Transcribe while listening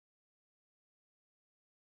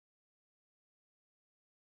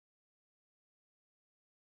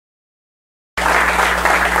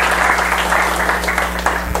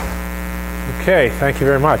Okay, thank you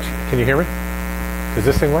very much. Can you hear me? Does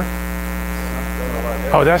this thing work?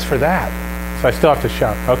 Oh, that's for that. So I still have to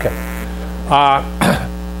shout. Okay.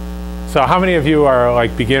 So how many of you are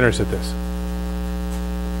like beginners at this?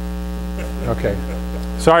 Okay.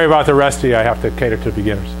 Sorry about the rest of you. I have to cater to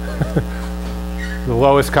beginners. The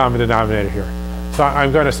lowest common denominator here. So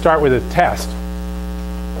I'm going to start with a test.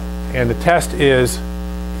 And the test is,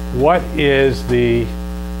 what is the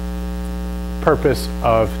purpose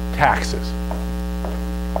of taxes?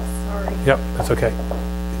 Sorry. Yep, that's okay.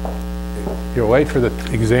 You're late for the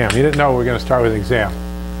exam. You didn't know we were going to start with an exam.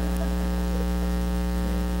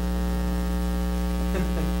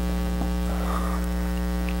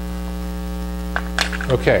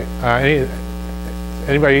 Okay.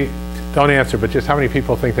 Anybody, don't answer, but just how many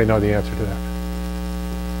people think they know the answer to that?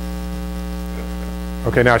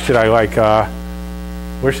 Okay, now should I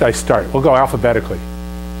where should I start? We'll go alphabetically.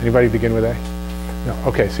 Anybody begin with A? No.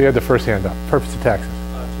 Okay, so you had the first hand up. Purpose of taxes?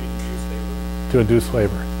 To induce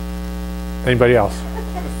labor. Anybody else?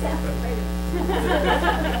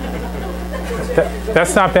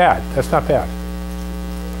 That's not bad. That's not bad.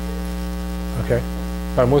 Okay.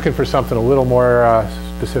 But I'm looking for something a little more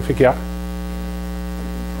specific. Yeah.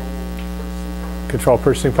 Control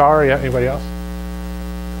purchasing power. Yeah. Anybody else?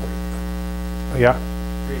 Yeah.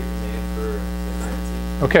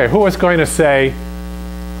 Okay. Who was going to say,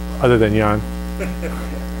 other than Jan,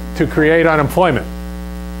 to create unemployment?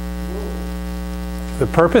 The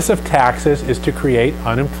purpose of taxes is to create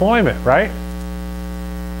unemployment, right?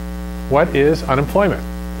 What is unemployment?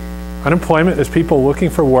 Unemployment is people looking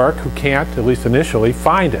for work who can't, at least initially,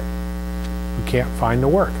 find it. Who can't find the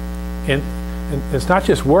work. And it's not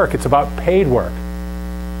just work, it's about paid work.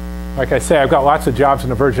 Like I say, I've got lots of jobs in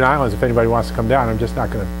the Virgin Islands. If anybody wants to come down, I'm just not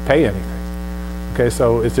going to pay anything. Okay,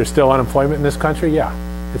 so is there still unemployment in this country? Yeah.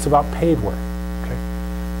 It's about paid work. Okay?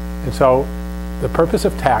 And so the purpose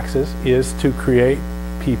of taxes is to create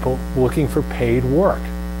people looking for paid work.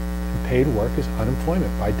 And paid work is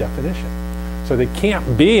unemployment by definition. So there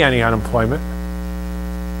can't be any unemployment,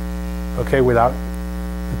 okay, without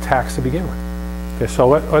the tax to begin with. Okay, so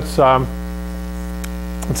let's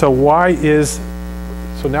and so why is,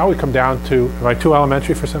 so now we come down to, am I too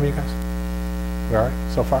elementary for some of you guys? We all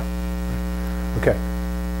right so far? Okay,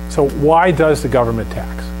 so why does the government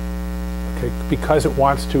tax? Okay, because it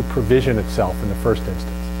wants to provision itself in the first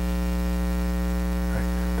instance.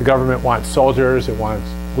 Right? The government wants soldiers, it wants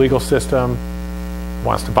legal system,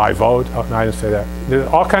 wants to buy vote. Oh, no, I didn't say that. There's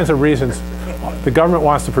all kinds of reasons. The government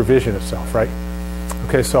wants to provision itself, right?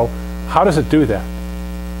 Okay, so how does it do that?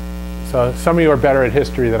 So some of you are better at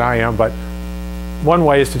history than I am, but one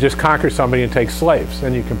way is to just conquer somebody and take slaves.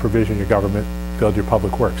 Then you can provision your government, build your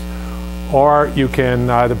public works. Or you can,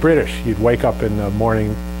 the British, you'd wake up in the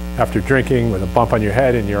morning after drinking with a bump on your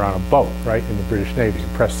head and you're on a boat, right, in the British Navy,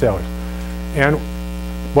 impress sailors. And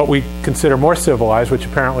what we consider more civilized, which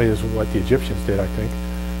apparently is what the Egyptians did, I think,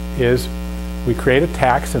 is we create a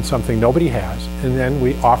tax on something nobody has, and then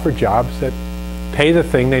we offer jobs that pay the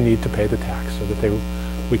thing they need to pay the tax, so that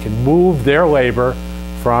we can move their labor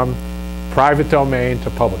from private domain to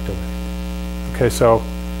public domain. Okay, so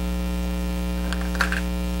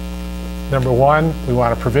number one, we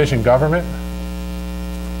want to provision government.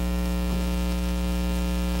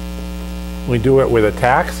 We do it with a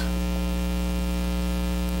tax,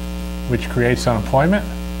 which creates unemployment.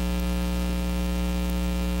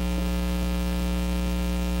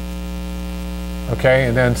 Okay,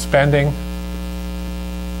 and then spending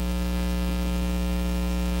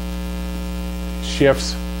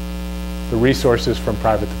shifts the resources from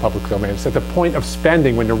private to public domain. It's at the point of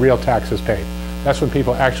spending when the real tax is paid. That's when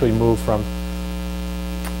people actually move from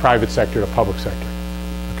private sector to public sector.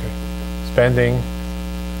 Okay, spending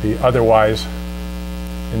the otherwise,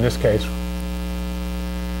 in this case,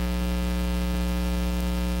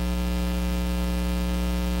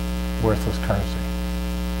 worthless currency.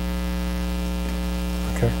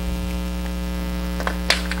 Okay.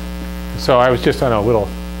 So I was just on a little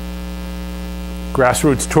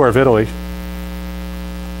grassroots tour of Italy.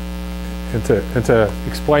 And to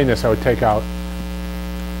explain this, I would take out,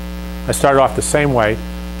 I started off the same way,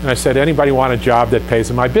 and I said, anybody want a job that pays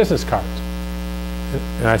in my business cards?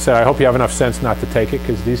 And I said, I hope you have enough sense not to take it,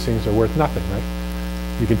 because these things are worth nothing, right?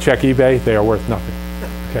 You can check eBay, they are worth nothing.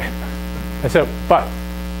 Okay. I said, but,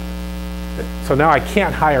 so now I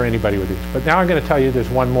can't hire anybody with these. But now I'm going to tell you there's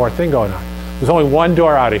one more thing going on. There's only one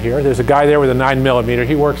door out of here. There's a guy there with a 9mm.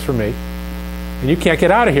 He works for me. And you can't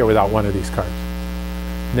get out of here without one of these cards.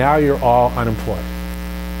 Now you're all unemployed.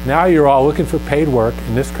 Now you're all looking for paid work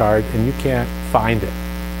in this card, and you can't find it.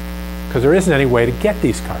 Because there isn't any way to get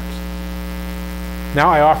these cards. Now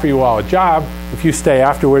I offer you all a job. If you stay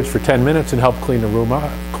afterwards for 10 minutes and help clean up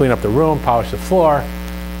the room, polish the floor,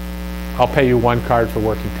 I'll pay you 1 card for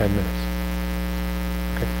working 10 minutes.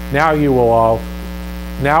 Okay. Now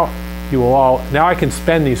I can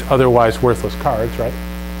spend these otherwise worthless cards, right?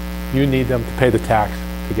 You need them to pay the tax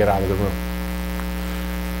to get out of the room.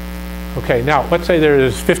 Okay, now let's say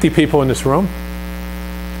there's 50 people in this room,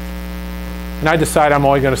 and I decide I'm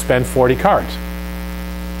only going to spend 40 cards.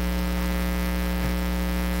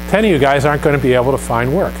 10 of you guys aren't going to be able to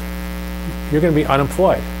find work. You're going to be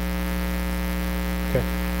unemployed. Okay?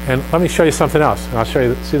 And let me show you something else. And I'll show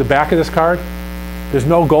you, see the back of this card? There's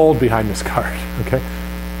no gold behind this card. Okay?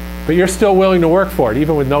 But you're still willing to work for it,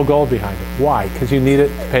 even with no gold behind it. Why? Because you need it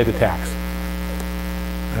to pay the tax.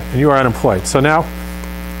 And you are unemployed. So now,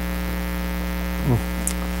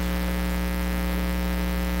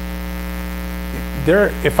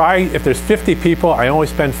 if there's 50 people, I only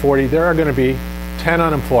spend 40, there are going to be 10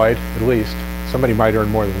 unemployed, at least. Somebody might earn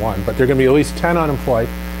more than 1, but there are going to be at least 10 unemployed,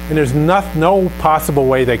 and there's no possible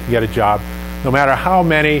way they can get a job, no matter how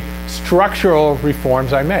many structural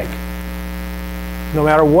reforms I make, no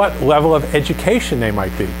matter what level of education they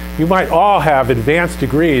might be. You might all have advanced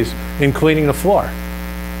degrees in cleaning the floor,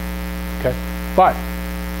 okay? But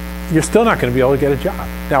you're still not going to be able to get a job.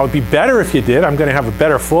 Now, it would be better if you did. I'm going to have a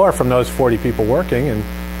better floor from those 40 people working and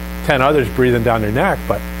 10 others breathing down their neck,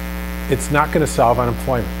 but it's not going to solve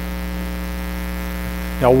unemployment.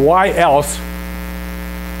 Now, why else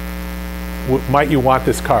might you want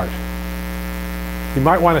this card? You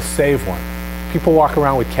might want to save one. People walk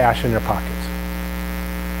around with cash in their pockets.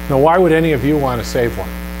 Now, why would any of you want to save one?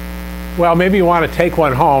 Well, maybe you want to take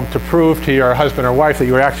one home to prove to your husband or wife that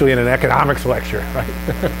you were actually in an economics lecture, right?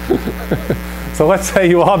 So let's say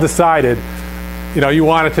you all decided, you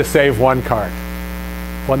wanted to save 1 card.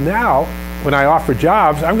 Well, now, when I offer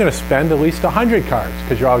jobs, I'm going to spend at least 100 cards,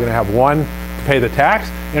 because you're all going to have 1 to pay the tax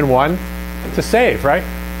and 1 to save, right?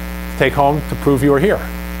 Take home to prove you were here.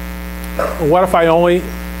 Well, what if I only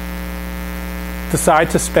decide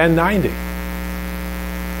to spend 90?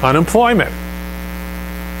 Unemployment.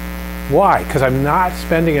 Why? Because I'm not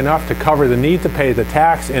spending enough to cover the need to pay the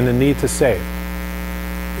tax and the need to save.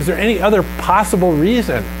 Is there any other possible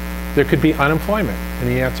reason there could be unemployment? And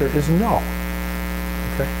the answer is no.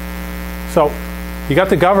 Okay? So, you got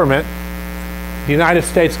the government, the United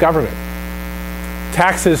States government.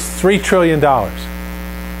 Taxes $3 trillion.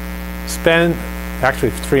 Actually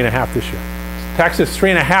it's 3.5 this year. Taxes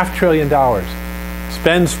 $3.5 trillion.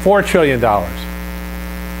 Spends $4 trillion.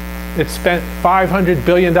 It's spent $500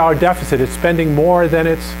 billion deficit. It's spending more than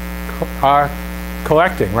it's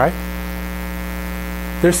collecting, right?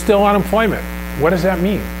 There's still unemployment. What does that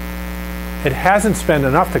mean? It hasn't spent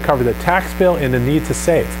enough to cover the tax bill and the need to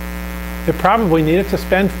save. It probably needed to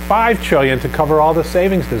spend $5 trillion to cover all the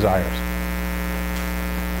savings desires,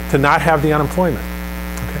 to not have the unemployment.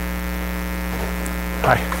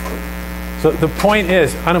 Okay. So the point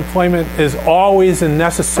is, unemployment is always and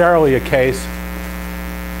necessarily a case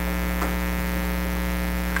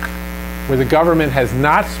where the government has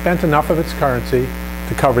not spent enough of its currency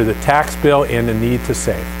to cover the tax bill and the need to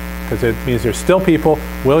save. Because it means there's still people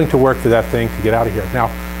willing to work for that thing to get out of here. Now,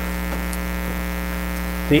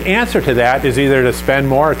 the answer to that is either to spend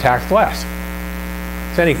more or tax less.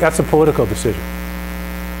 That's a political decision.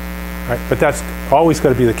 Right? But that's always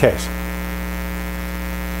going to be the case.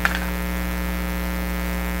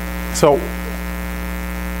 So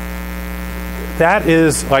that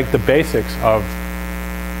is like the basics of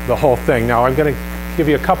the whole thing. Now I'm going to give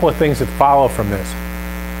you a couple of things that follow from this.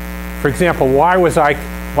 For example, why was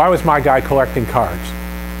my guy collecting cards?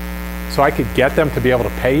 So I could get them to be able to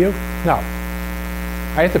pay you? No.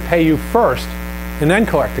 I have to pay you first and then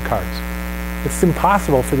collect the cards. It's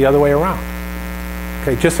impossible for the other way around.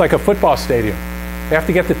 Okay, just like a football stadium. They have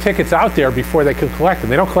to get the tickets out there before they can collect them.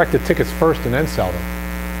 They don't collect the tickets first and then sell them.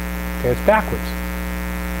 Okay, it's backwards.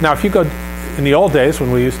 Now, if you go in the old days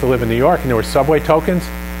when we used to live in New York and there were subway tokens,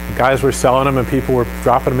 the guys were selling them and people were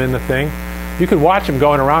dropping them in the thing, you could watch them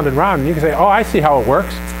going around and around and you could say, oh, I see how it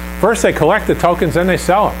works. First they collect the tokens, then they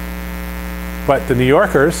sell them. But the New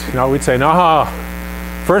Yorkers, we'd say, no,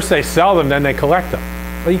 first they sell them, then they collect them.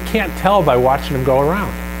 Well, you can't tell by watching them go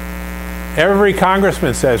around. Every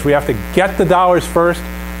congressman says we have to get the dollars first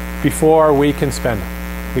before we can spend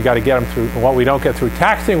them. We got to get them through what we don't get through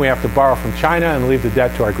taxing. We have to borrow from China and leave the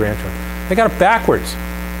debt to our grandchildren. They got it backwards.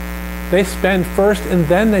 They spend first and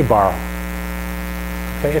then they borrow.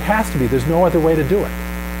 Okay, it has to be. There's no other way to do it.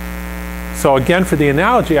 So again, for the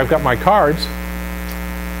analogy, I've got my cards.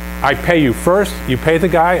 I pay you first. You pay the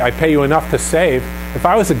guy. I pay you enough to save. If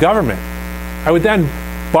I was the government, I would then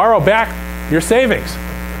borrow back your savings,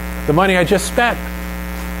 the money I just spent.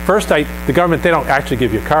 First, the government, they don't actually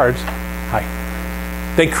give you cards. Hi.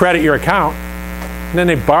 They credit your account, and then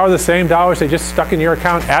they borrow the same dollars they just stuck in your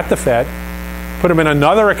account at the Fed, put them in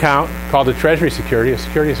another account called a Treasury security, a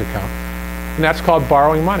securities account, and that's called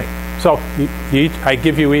borrowing money. So I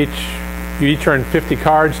give you each earn 50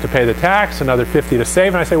 cards to pay the tax, another 50 to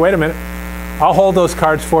save, and I say, wait a minute, I'll hold those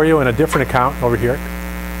cards for you in a different account over here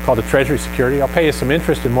called a Treasury security. I'll pay you some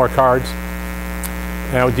interest in more cards.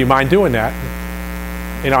 Now, do you mind doing that?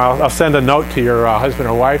 I'll send a note to your husband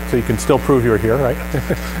or wife so you can still prove you're here, right?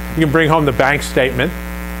 You can bring home the bank statement,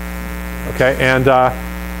 okay? And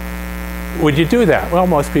would you do that? Well,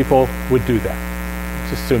 most people would do that.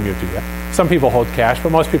 Let's assume you'd do that. Some people hold cash,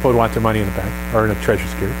 but most people would want their money in the bank or in a Treasury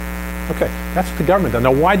security. Okay, that's what the government does.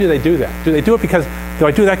 Now, why do they do that? Do I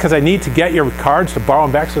do that because I need to get your cards to borrow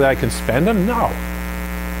them back so that I can spend them? No.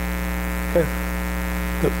 Okay.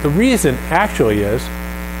 The reason actually is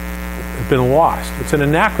it's been lost. It's an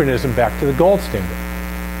anachronism back to the gold standard.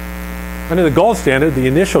 Under the gold standard, the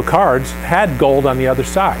initial cards had gold on the other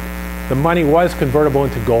side. The money was convertible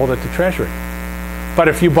into gold at the Treasury. But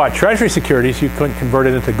if you bought Treasury securities, you couldn't convert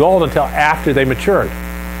it into gold until after they matured.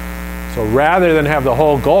 So rather than have the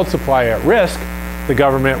whole gold supply at risk, the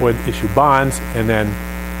government would issue bonds, and then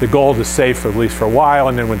the gold is safe at least for a while,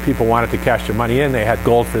 and then when people wanted to cash their money in, they had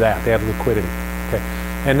gold for that. They had liquidity. Okay.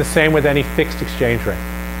 And the same with any fixed exchange rate.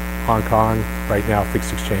 Hong Kong, right now,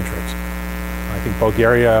 fixed exchange rates. I think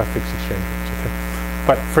Bulgaria, fixed exchange rates. Okay.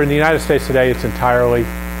 But for the United States today, it's entirely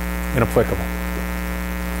inapplicable.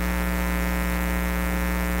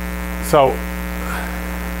 So,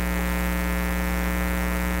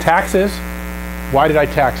 taxes, why did I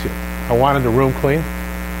tax you? I wanted the room clean.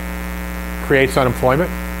 Creates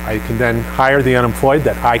unemployment. I can then hire the unemployed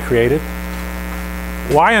that I created.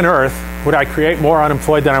 Why on earth would I create more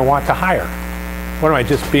unemployed than I want to hire? What am I,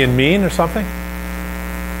 just being mean or something?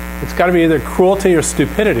 It's got to be either cruelty or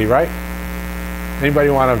stupidity, right? Anybody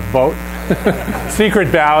want to vote?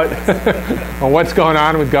 Secret ballot on what's going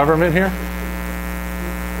on with government here?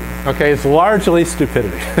 Okay, it's largely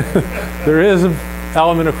stupidity. There is an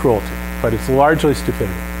element of cruelty, but it's largely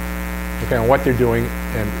stupidity. Okay, on what they're doing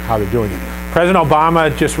and how they're doing it. President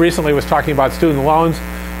Obama just recently was talking about student loans,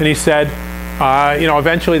 and he said,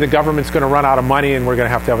 eventually the government's going to run out of money and we're going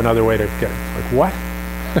to have another way to get it. Like, what?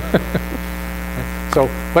 So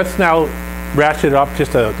let's now ratchet it up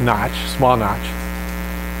just a notch, small notch,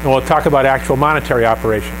 and we'll talk about actual monetary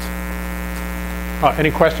operations.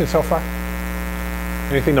 Any questions so far?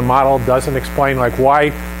 Anything the model doesn't explain? Like,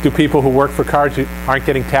 why do people who work for cards aren't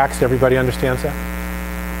getting taxed? Everybody understands that?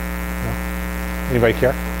 No? Anybody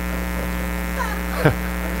care?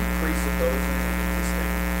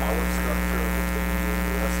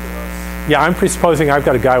 Yeah, I'm presupposing I've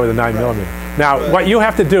got a guy with a 9mm. Now, what you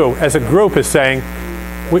have to do as a group is saying,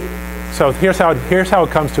 so here's how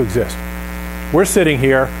it comes to exist. We're sitting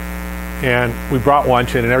here, and we brought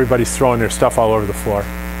lunch in, and everybody's throwing their stuff all over the floor.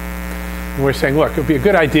 And we're saying, look, it would be a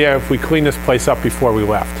good idea if we clean this place up before we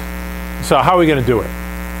left. So how are we going to do it?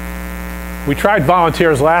 We tried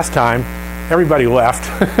volunteers last time. Everybody left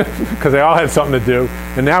because they all had something to do.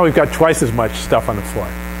 And now we've got twice as much stuff on the floor.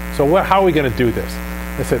 So how are we going to do this?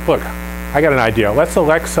 I said, look, I got an idea. Let's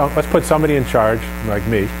put somebody in charge, like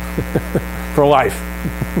me, for life.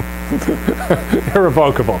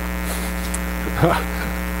 Irrevocable.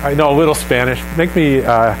 I know a little Spanish. Make me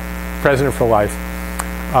president for life.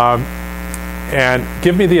 And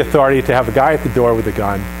give me the authority to have a guy at the door with a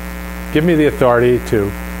gun. Give me the authority to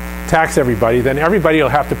tax everybody. Then everybody will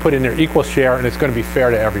have to put in their equal share, and it's going to be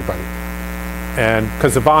fair to everybody. And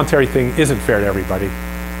because the voluntary thing isn't fair to everybody.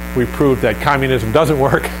 We proved that communism doesn't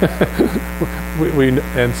work.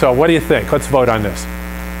 And so what do you think? Let's vote on this.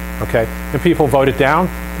 Okay? And people vote it down,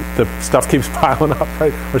 the stuff keeps piling up,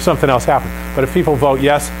 right? Or something else happens. But if people vote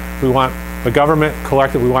yes, we want the government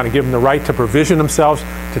collectively, we want to give them the right to provision themselves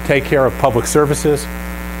to take care of public services,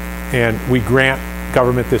 and we grant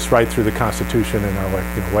government this right through the Constitution and our,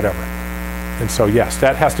 whatever. And so yes,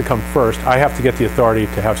 that has to come first. I have to get the authority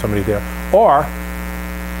to have somebody there. Or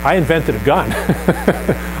I invented a gun.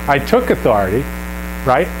 I took authority,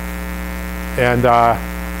 right? And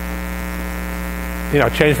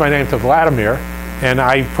changed my name to Vladimir, and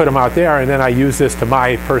I put him out there, and then I use this to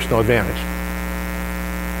my personal advantage.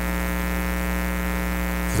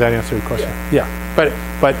 Does that answer your question? Yeah. But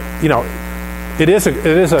it is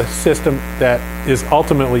a system that is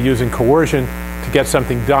ultimately using coercion to get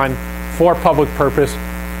something done for public purpose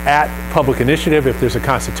at public initiative if there's a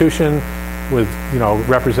constitution with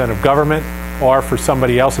representative government, or for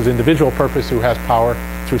somebody else's individual purpose who has power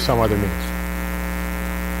through some other means.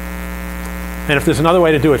 And if there's another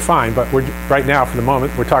way to do it, fine. But right now, for the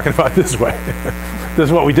moment, we're talking about this way. This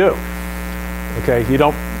is what we do. Okay, you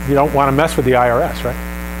don't want to mess with the IRS, right?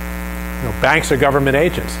 Banks are government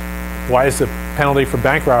agents. Why is the penalty for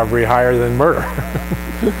bank robbery higher than murder?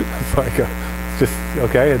 It's like, it's just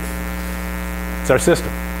okay. It's our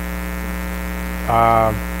system.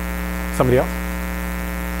 Somebody else?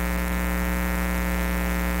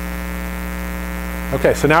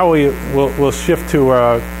 Okay, so now we'll shift to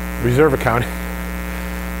reserve accounting.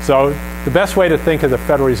 So the best way to think of the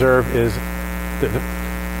Federal Reserve is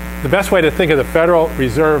the best way to think of the Federal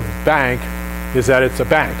Reserve Bank is that it's a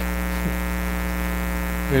bank.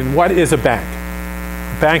 And what is a bank?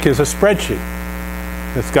 A bank is a spreadsheet.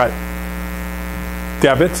 It's got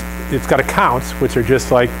debits, it's got accounts, which are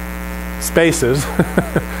just like spaces,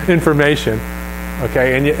 information.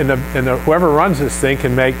 Okay, and whoever runs this thing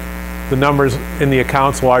can make the numbers in the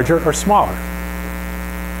accounts larger or smaller.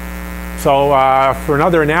 So for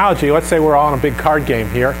another analogy, let's say we're all in a big card game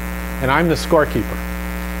here, and I'm the scorekeeper.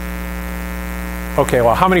 Okay,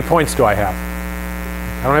 well, how many points do I have?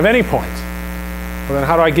 I don't have any points. Well, then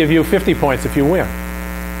how do I give you 50 points if you win?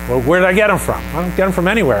 Well, where did I get them from? I don't get them from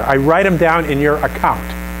anywhere. I write them down in your account.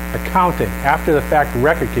 Accounting, after the fact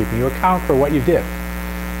record keeping. You account for what you did.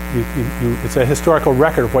 It's a historical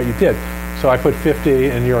record of what you did. So I put 50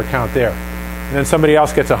 in your account there. And then somebody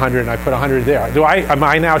else gets 100 and I put 100 there. Am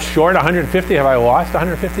I now short 150? Have I lost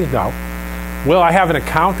 150? No. Will I have an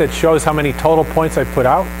account that shows how many total points I put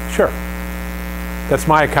out? Sure. That's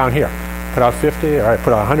my account here. Put out 50, or I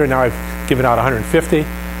put out 100, now I've given out 150.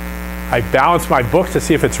 I balance my books to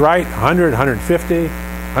see if it's right. 100, 150,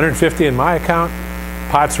 150 in my account.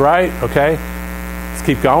 Pot's right, okay. Let's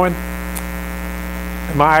keep going.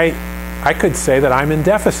 I could say that I'm in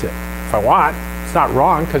deficit if I want. It's not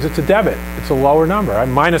wrong because it's a debit. It's a lower number.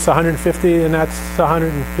 I'm minus 150 and that's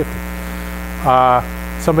 150.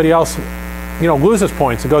 Somebody else, loses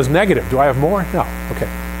points and goes negative. Do I have more? No. Okay.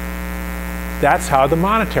 That's how the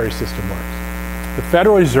monetary system works. The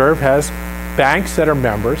Federal Reserve has banks that are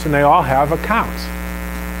members and they all have accounts.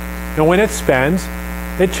 And when it spends,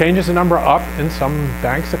 it changes the number up in some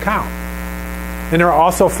bank's account. And there are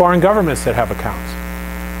also foreign governments that have accounts.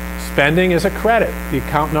 Spending is a credit. The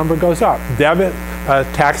account number goes up.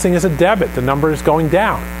 Taxing is a debit. The number is going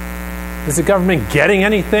down. Is the government getting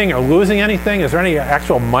anything or losing anything? Is there any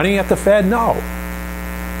actual money at the Fed? No.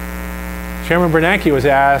 Chairman Bernanke was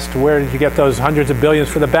asked, where did you get those hundreds of billions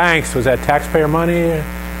for the banks? Was that taxpayer money?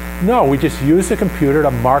 No, we just use the computer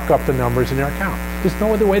to mark up the numbers in their account. There's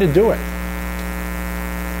no other way to do it.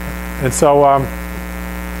 And so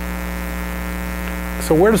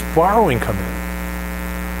where does borrowing come in?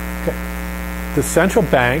 Okay. The central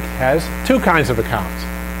bank has two kinds of accounts.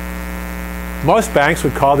 Most banks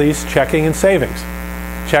would call these checking and savings.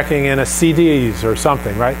 Checking in a CDs or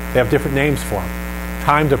something, right? They have different names for them.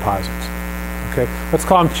 Time deposits. Okay. Let's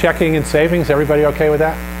call them checking and savings. Everybody okay with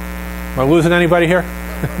that? Am I losing anybody here?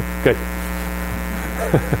 Good.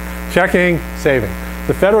 Checking, saving.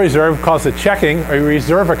 The Federal Reserve calls the checking a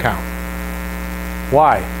reserve account.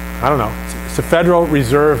 Why? I don't know. It's a Federal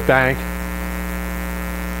Reserve Bank.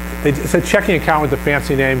 It's a checking account with a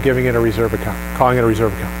fancy name, giving it a reserve account, calling it a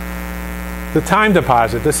reserve account. The time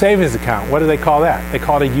deposit, the savings account, what do they call that? They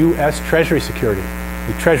call it a U.S. Treasury security.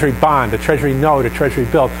 The Treasury bond, the Treasury note, a Treasury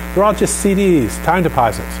bill. They're all just CDs, time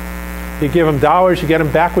deposits. You give them dollars, you get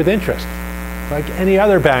them back with interest, like any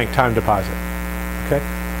other bank time deposit. Okay,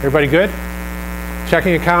 everybody good?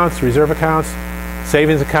 Checking accounts, reserve accounts,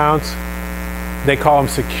 savings accounts. They call them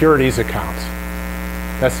securities accounts.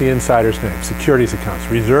 That's the insider's name, securities accounts.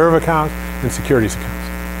 Reserve accounts and securities accounts.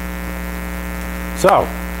 So,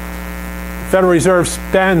 the Federal Reserve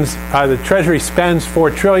spends, the Treasury spends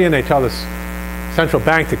 $4 trillion. They tell the central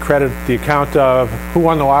bank to credit the account of who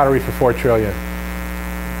won the lottery for $4 trillion?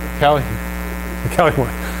 Kelly? Kelly won.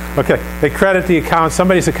 Okay, they credit the account,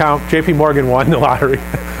 somebody's account, JP Morgan won the lottery.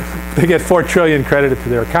 They get $4 trillion credited to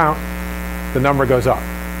their account. The number goes up.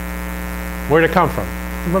 Where'd it come from?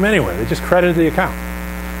 From anywhere. They just credited the account.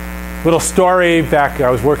 Little story back, I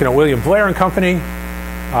was working at William Blair and Company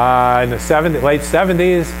in the late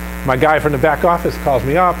 70s. My guy from the back office calls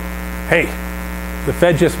me up. Hey, the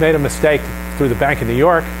Fed just made a mistake through the Bank of New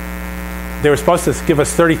York. They were supposed to give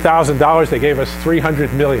us $30,000. They gave us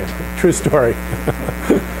 $300 million. True story.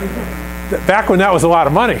 Back when that was a lot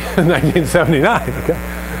of money, in 1979. Okay.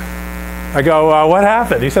 I go, what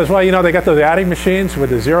happened? He says, well, they got those adding machines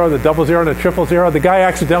with the 0, the 00, and the 000. The guy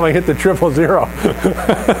accidentally hit the 000.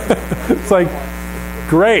 It's like,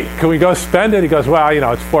 great. Can we go spend it? He goes, well,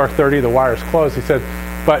 it's 4:30. The wire's closed. He said,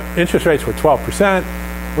 but interest rates were 12%.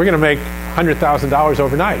 We're going to make $100,000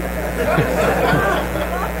 overnight.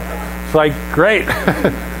 It's like, great.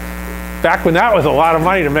 Back when that was a lot of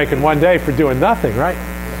money to make in one day for doing nothing, right?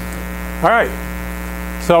 All right.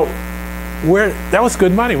 So that was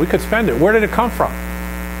good money. We could spend it. Where did it come from?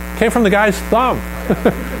 It came from the guy's thumb.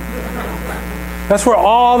 That's where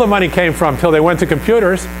all the money came from until they went to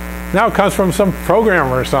computers. Now it comes from some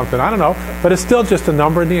programmer or something. I don't know. But it's still just a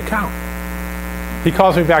number in the account. He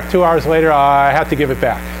calls me back 2 hours later. I had to give it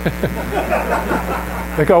back.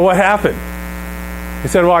 I go, what happened? He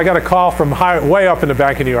said, well, I got a call from way up in the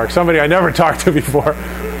Bank of New York, somebody I never talked to before.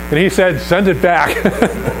 And he said, send it back.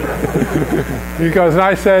 He goes, and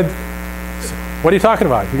I said, what are you talking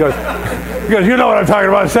about? He goes, you know what I'm talking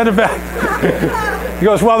about, send it back. He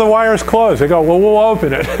goes, well, the wire's closed. I go, well, we'll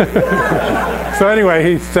open it. So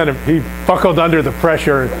anyway, he buckled under the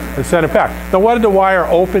pressure and sent it back. Now, what did the wire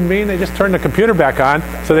open mean? They just turned the computer back on,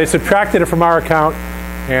 so they subtracted it from our account,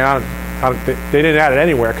 and they didn't add it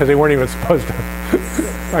anywhere because they weren't even supposed to.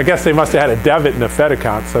 I guess they must have had a debit in a Fed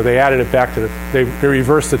account, so they added it back to they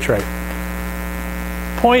reversed the trade.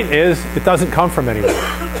 Point is, it doesn't come from anywhere.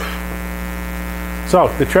 So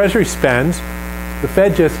the Treasury spends, the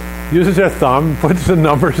Fed just uses their thumb, puts the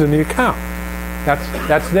numbers in the account.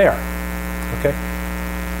 That's there. Okay.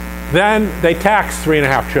 Then they tax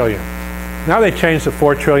 $3.5 trillion. Now they change the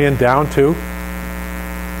 $4 trillion down to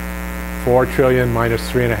 $4 trillion minus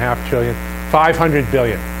 $3.5 trillion, $500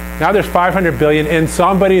 billion. Now there's $500 billion in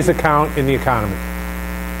somebody's account in the economy.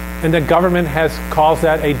 And the government calls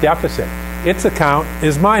that a deficit. Its account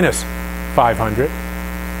is minus 500.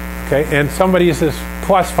 Okay, and somebody's is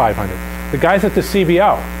plus 500. The guys at the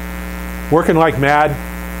CBO working like mad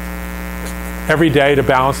every day to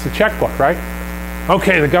balance the checkbook, right?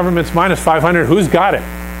 Okay, the government's minus 500. Who's got it?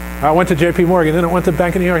 I went to J.P. Morgan, then I went to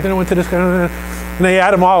Bank of New York, then I went to this guy, and they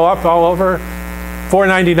add them all up, all over.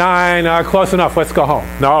 $4.99, close enough, let's go home.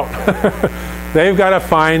 No. They've got to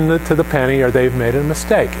find to the penny, or they've made a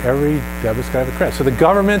mistake. Every debit's got to have a credit. So the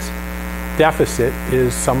government's deficit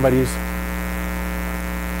is somebody's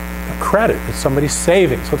credit. It's somebody's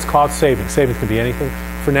savings. Let's call it savings. Savings can be anything.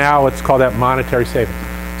 For now, let's call that monetary savings.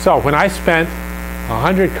 So when I spent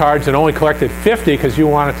 100 cards and only collected 50 because you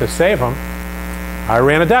wanted to save them, I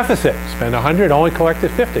ran a deficit. Spent 100, only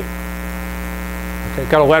collected 50. Okay,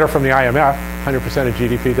 got a letter from the IMF, 100% of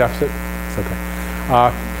GDP deficit. It's okay.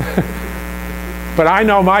 But I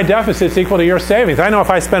know my deficit's equal to your savings. I know if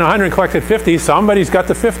I spent 100 and collected 50, somebody's got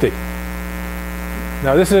the 50.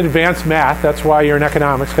 Now, this is advanced math. That's why you're in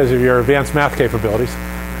economics, because of your advanced math capabilities.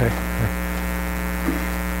 Okay.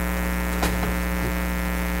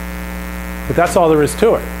 But that's all there is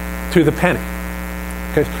to it, to the penny.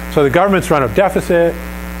 Okay. So the government's run a deficit.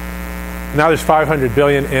 Now there's $500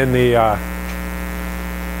 billion in the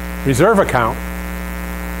reserve account.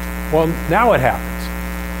 Well, now what happens?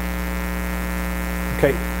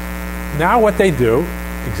 Okay, now what they do,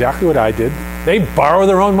 exactly what I did, they borrow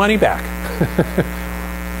their own money back.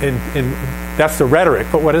 and that's the rhetoric,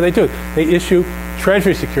 but what do? They issue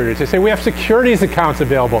Treasury securities. They say, we have securities accounts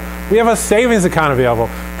available. We have a savings account available.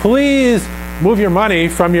 Please move your money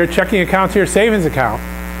from your checking account to your savings account,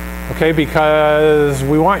 okay, because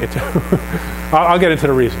we want you to. I'll get into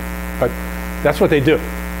the reason, but that's what they do.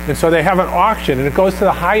 And so they have an auction, and it goes to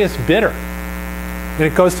the highest bidder. And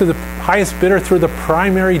it goes to the highest bidder through the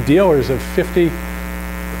primary dealers of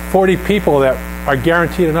 40 people that are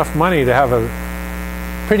guaranteed enough money to have a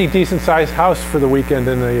pretty decent-sized house for the weekend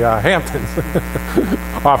in the Hamptons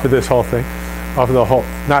off of this whole thing. Off of the whole,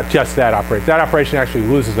 not just that operation. That operation actually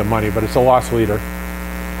loses the money, but it's a loss leader.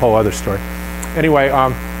 Whole other story. Anyway,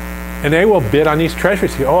 and they will bid on these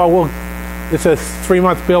treasuries. It's a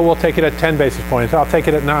 3-month bill, we'll take it at 10 basis points. I'll take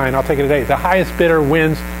it at 9, I'll take it at 8. The highest bidder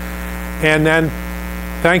wins. And then,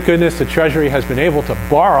 thank goodness, the Treasury has been able to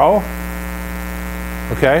borrow.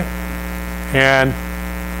 Okay? And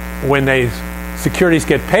when securities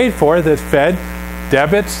get paid for, the Fed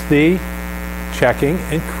debits the checking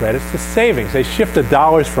and credits the savings. They shift the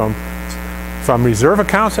dollars from reserve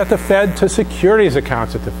accounts at the Fed to securities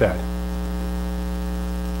accounts at the Fed.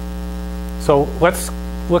 So let's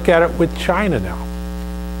look at it with China now.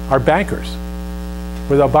 Our bankers,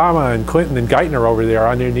 with Obama and Clinton and Geithner over there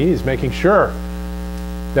on their knees, making sure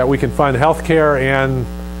that we can fund health care and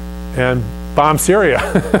bomb Syria.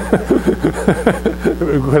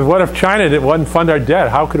 Because what if China wouldn't fund our debt?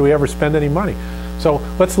 How could we ever spend any money? So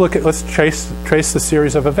let's trace the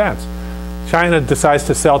series of events. China decides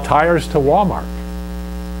to sell tires to Walmart.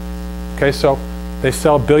 Okay, so they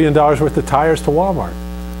sell $1 billion worth of tires to Walmart.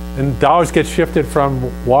 And dollars get shifted from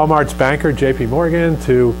Walmart's banker, J.P. Morgan,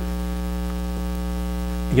 to,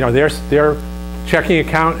 their checking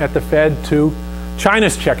account at the Fed to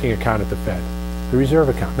China's checking account at the Fed, the reserve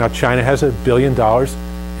account. Now China has $1 billion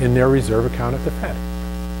in their reserve account at the Fed.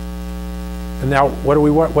 And now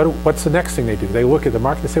what's the next thing they do? They look at the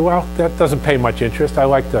market and say, well, that doesn't pay much interest. I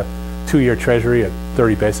like the 2-year Treasury at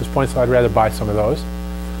 30 basis points, so I'd rather buy some of those.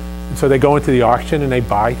 And so they go into the auction and they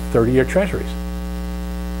buy 30-year Treasuries.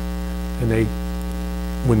 And they,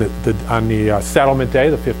 on the settlement day,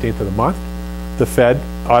 the 15th of the month, the Fed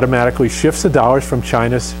automatically shifts the dollars from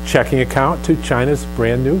China's checking account to China's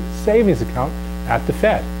brand new savings account at the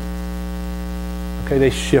Fed. Okay,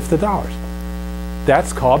 they shift the dollars.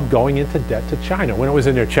 That's called going into debt to China. When it was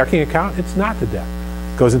in their checking account, it's not the debt.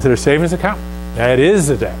 It goes into their savings account, that is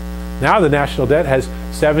the debt. Now the national debt has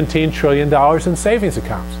 $17 trillion in savings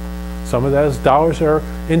accounts. Some of those dollars are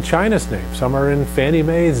in China's name. Some are in Fannie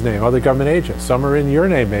Mae's name, other government agents. Some are in your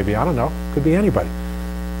name, maybe. I don't know. Could be anybody.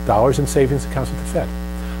 Dollars in savings accounts at the Fed.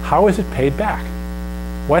 How is it paid back?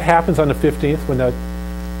 What happens on the 15th when the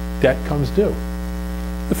debt comes due?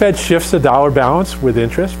 The Fed shifts the dollar balance with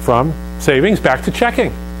interest from savings back to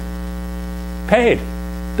checking. Paid.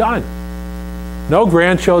 Done. No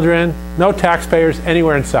grandchildren, no taxpayers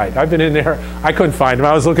anywhere in sight. I've been in there. I couldn't find them.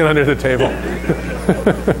 I was looking under the table.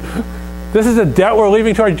 This is a debt we're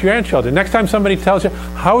leaving to our grandchildren. Next time somebody tells you,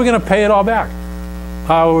 how are we going to pay it all back?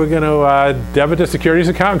 How are we going to debit the securities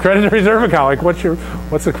account and credit the reserve account? Like, what's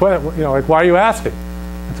the question? You know, like, why are you asking?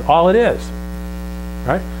 That's all it is,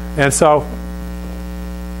 right? And so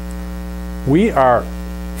we are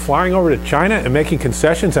flying over to China and making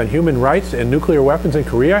concessions on human rights and nuclear weapons in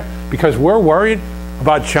Korea because we're worried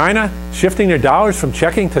about China shifting their dollars from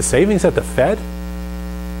checking to savings at the Fed?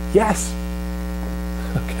 Yes.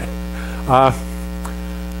 Okay.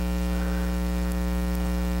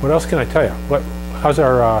 What else can I tell you? How's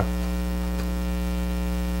our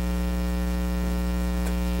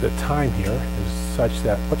the time here is such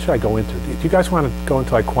that, what should I go into? Do you guys want to go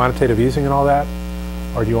into like quantitative easing and all that?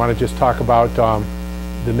 Or do you want to just talk about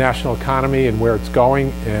the national economy and where it's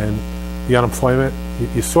going and the unemployment?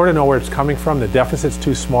 You sort of know where it's coming from. The deficit's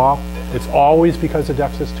too small. It's always because the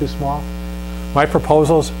deficit's too small. My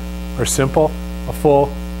proposals are simple. A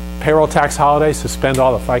full payroll tax holiday, suspend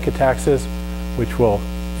all the FICA taxes, which will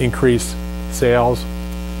increase sales,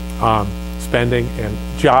 spending, and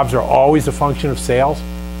jobs are always a function of sales.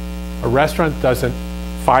 A restaurant doesn't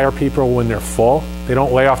fire people when they're full. They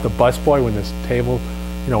don't lay off the busboy when this table,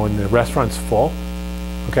 when the restaurant's full.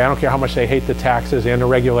 Okay, I don't care how much they hate the taxes and the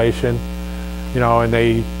regulation, and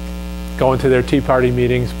they go into their Tea Party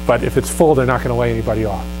meetings, but if it's full, they're not going to lay anybody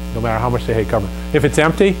off, no matter how much they hate government. If it's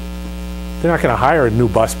empty, they're not going to hire a new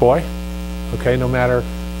busboy, okay, no matter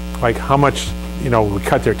like how much, we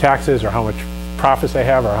cut their taxes or how much profits they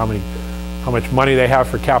have or how much money they have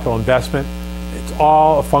for capital investment. It's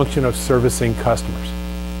all a function of servicing customers.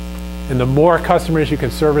 And the more customers you can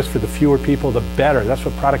service for the fewer people, the better. That's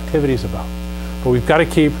what productivity is about. But we've got to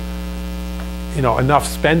keep, enough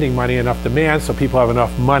spending money, enough demand, so people have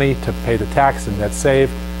enough money to pay the tax and net save.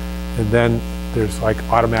 And then there's like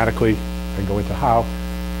automatically, I can go into how,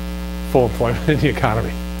 full employment in the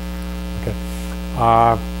economy. Okay.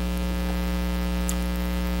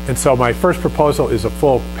 And so my first proposal is a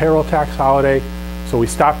full payroll tax holiday. So we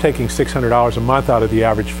stop taking $600 a month out of the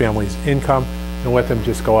average family's income and let them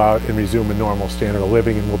just go out and resume a normal standard of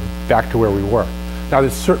living, and we'll be back to where we were. Now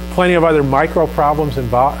there's plenty of other micro problems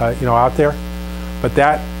involved, out there, but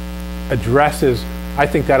that addresses, I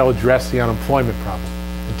think that'll address the unemployment problem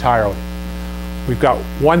entirely. We've got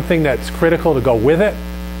one thing that's critical to go with it,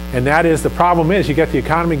 and that is, the problem is you get the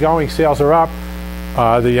economy going, sales are up,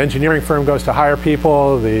 the engineering firm goes to hire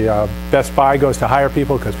people, the Best Buy goes to hire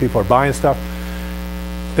people because people are buying stuff.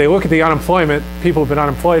 They look at the unemployment, people have been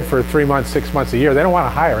unemployed for 3 months, 6 months, a year. They don't want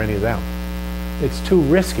to hire any of them. It's too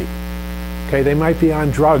risky. Okay, they might be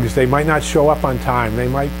on drugs, they might not show up on time, they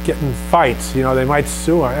might get in fights, they might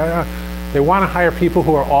sue. They want to hire people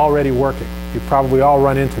who are already working. You probably all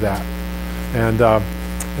run into that.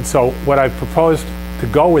 And so what I've proposed to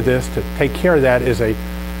go with this, to take care of that, is a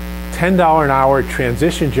 $10 an hour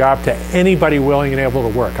transition job to anybody willing and able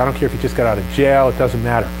to work. I don't care if you just got out of jail, it doesn't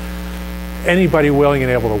matter. Anybody willing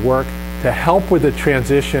and able to work, to help with the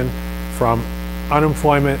transition from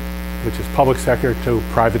unemployment, which is public sector, to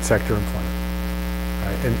private sector employment.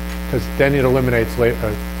 Right? And because then it eliminates,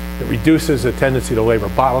 it reduces the tendency to labor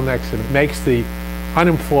bottlenecks, and it makes the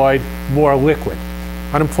unemployed more liquid.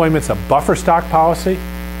 Unemployment's a buffer stock policy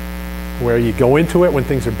where you go into it when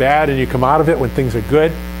things are bad and you come out of it when things are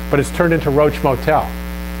good, but it's turned into Roach Motel,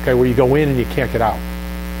 okay, where you go in and you can't get out.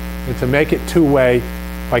 And to make it two-way,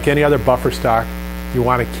 like any other buffer stock, you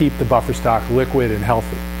want to keep the buffer stock liquid and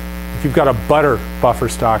healthy. If you've got a butter buffer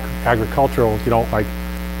stock, agricultural, you don't like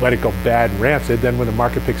let it go bad and rancid, then when the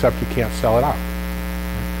market picks up, you can't sell it out.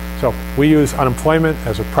 So we use unemployment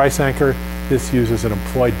as a price anchor. This uses an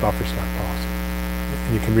employed buffer stock policy.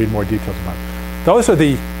 And you can read more details about it. Those are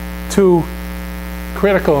the two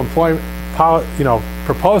critical employment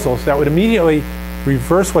proposals that would immediately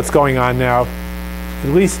reverse what's going on now. At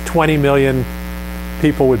least 20 million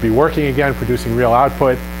people would be working again, producing real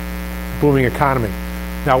output, booming economy.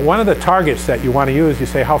 Now, one of the targets that you want to use, you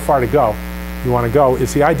say how far to go, you want to go,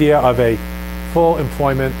 is the idea of a full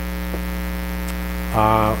employment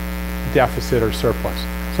deficit or surplus.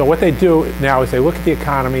 So what they do now is they look at the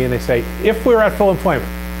economy and they say, if we're at full employment,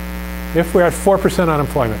 if we're at 4%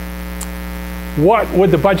 unemployment, what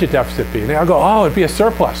would the budget deficit be? And they'll go, oh, it'd be a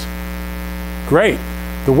surplus. Great.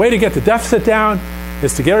 The way to get the deficit down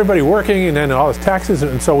is to get everybody working and then all those taxes,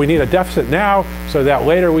 and so we need a deficit now so that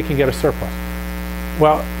later we can get a surplus.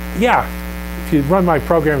 Well, yeah, if you run my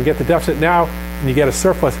program and get the deficit now and you get a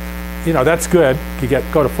surplus, that's good. You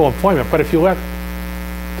go to full employment. But if you let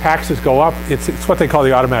taxes go up, it's what they call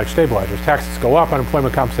the automatic stabilizers. Taxes go up,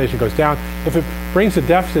 unemployment compensation goes down. If it brings the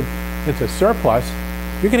deficit into surplus,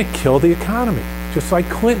 you're going to kill the economy, just like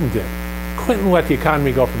Clinton did. Clinton let the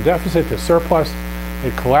economy go from deficit to surplus.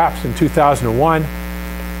 It collapsed in 2001,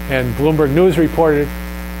 and Bloomberg News reported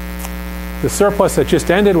the surplus that just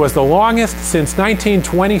ended was the longest since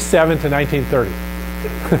 1927 to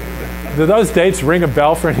 1930. Do those dates ring a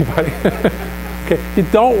bell for anybody? Okay, you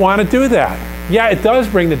don't want to do that. Yeah, it does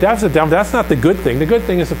bring the deficit down, but that's not the good thing. The good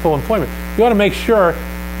thing is the full employment. You want to make sure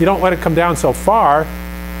you don't let it come down so far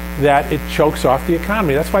that it chokes off the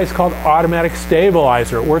economy. That's why it's called automatic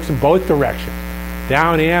stabilizer. It works in both directions,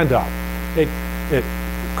 down and up. It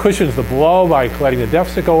cushions the blow by letting the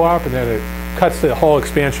deficit go up, and then it cuts the whole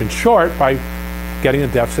expansion short by getting the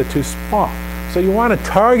deficit too small. So you want to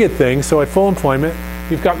target things so at full employment,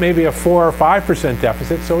 you've got maybe a 4 or 5%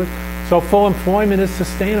 deficit, so full employment is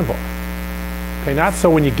sustainable. Okay, not so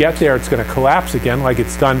when you get there it's going to collapse again like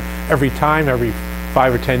it's done every time, every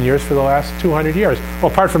 5 or 10 years for the last 200 years.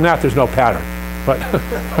 Well, apart from that, there's no pattern. But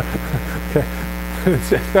okay.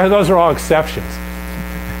 Those are all exceptions.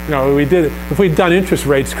 If we'd done interest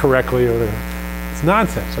rates correctly, it's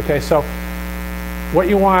nonsense. Okay, so what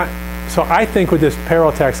you want, so I think with this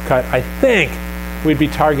payroll tax cut, I think we'd be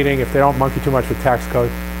targeting, if they don't monkey too much with tax code,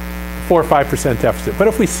 4 or 5% deficit. But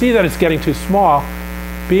if we see that it's getting too small,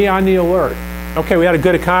 be on the alert. Okay, we had a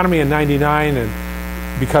good economy in '99, and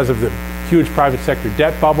because of the huge private sector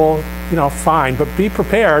debt bubble, fine, but be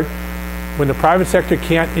prepared when the private sector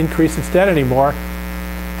can't increase its debt anymore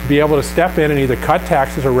to be able to step in and either cut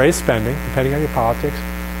taxes or raise spending, depending on your politics,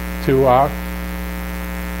 to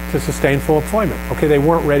sustain full employment. Okay, they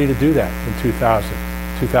weren't ready to do that in 2000,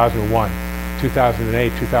 2001,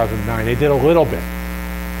 2008, 2009. They did a little bit,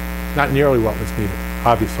 not nearly what was needed,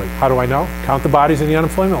 obviously. How do I know? Count the bodies in the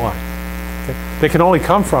unemployment line. Okay? They can only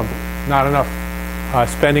come from not enough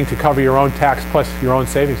spending to cover your own tax plus your own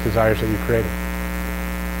savings desires that you created.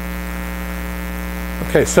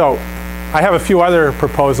 Okay, so I have a few other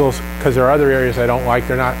proposals because there are other areas I don't like.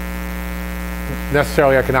 They're not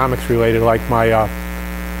necessarily economics related, like my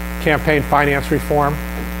campaign finance reform,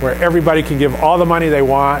 where everybody can give all the money they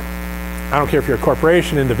want. I don't care if you're a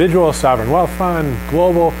corporation, individual, sovereign wealth fund,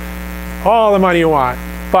 global, all the money you want,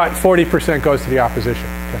 but 40% goes to the opposition.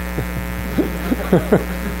 Okay?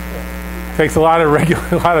 Takes a lot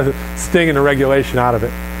of sting and the regulation out of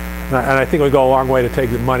it, and I think it would go a long way to take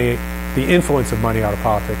the influence of money out of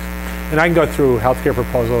politics. And I can go through healthcare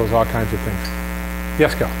proposals, all kinds of things.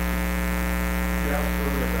 Yes, go.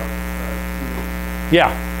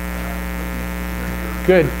 Yeah.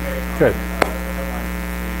 Good.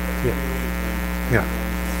 Yeah.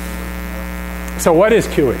 So what is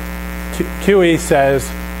QE? QE says,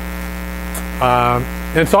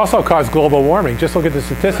 and it's also caused global warming. Just look at the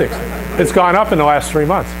statistics. It's gone up in the last 3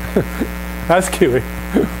 months. That's QE.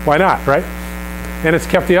 Why not, right? And it's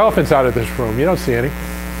kept the elephants out of this room. You don't see any.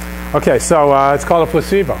 Okay, so it's called a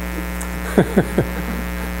placebo.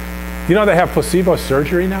 They have placebo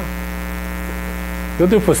surgery now? They'll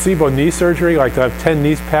do placebo knee surgery, like they'll have 10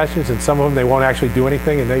 knee patients, and some of them they won't actually do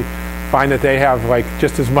anything, and they find that they have like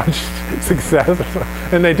just as much success.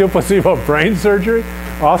 And they do placebo brain surgery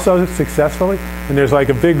also successfully, and there's like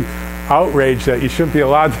a big outrage that you shouldn't be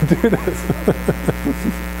allowed to do this.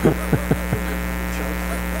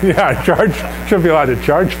 Yeah, shouldn't be allowed to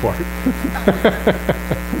charge for it.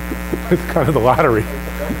 It's kind of the lottery.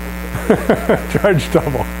 Charge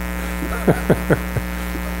double.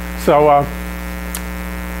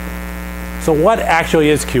 So what actually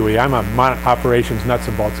is QE? I'm a operations nuts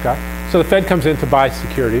and bolts guy. So the Fed comes in to buy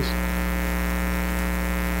securities,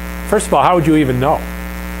 First of all, how would you even know?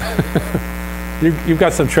 You've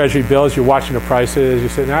got some Treasury bills, you're watching the prices, you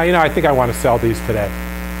say, now, I think I want to sell these today.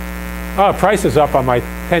 Oh, price is up on my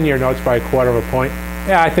 10-year notes by 1/4 point.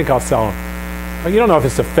 Yeah, I think I'll sell them. But you don't know if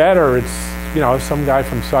it's the Fed or it's, some guy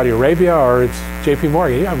from Saudi Arabia or it's JP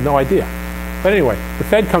Morgan. You have no idea. But anyway, the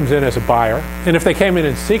Fed comes in as a buyer, and if they came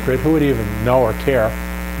in secret, who would even know or care?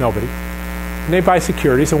 Nobody. And they buy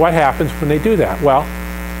securities, and what happens when they do that? Well,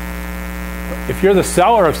 if you're the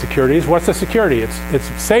seller of securities, what's a security? It's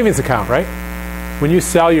a savings account, right? When you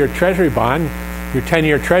sell your Treasury bond, your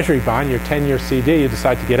 10-year Treasury bond, your 10-year CD, you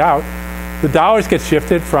decide to get out, the dollars get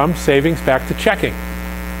shifted from savings back to checking.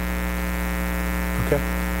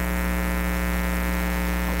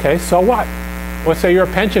 Okay, so what? Let's say you're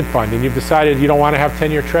a pension fund and you've decided you don't want to have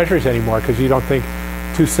 10-year Treasuries anymore because you don't think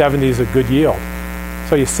 270 is a good yield.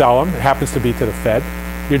 So you sell them. It happens to be to the Fed.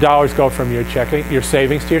 Your dollars go from your checking, your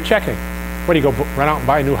savings to your checking. What, do you go run out and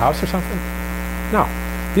buy a new house or something? No.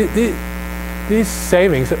 These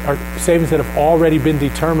savings are savings that have already been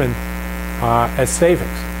determined as savings.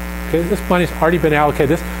 Okay, this money's already been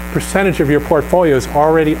allocated. This percentage of your portfolio is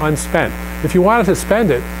already unspent. If you wanted to spend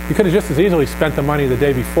it, you could have just as easily spent the money the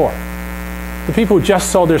day before. The people who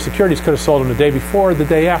just sold their securities could have sold them the day before or the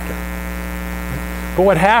day after. But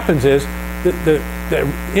what happens is the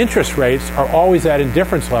interest rates are always at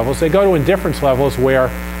indifference levels. They go to indifference levels where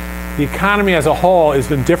the economy as a whole is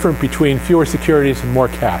indifferent between fewer securities and more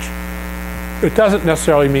cash. It doesn't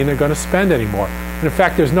necessarily mean they're going to spend any more. And in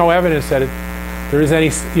fact, there's no evidence that there is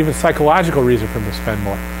any even psychological reason for them to spend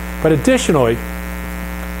more. But additionally,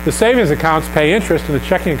 the savings accounts pay interest and the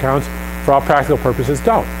checking accounts, for all practical purposes,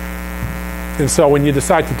 don't. And so when you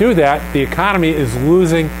decide to do that, the economy is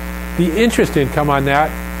losing the interest income on that,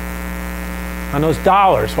 on those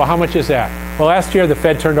dollars. Well, how much is that? Well, last year the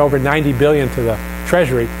Fed turned over $90 billion to the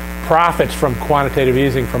Treasury, profits from quantitative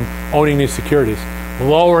easing, from owning these securities,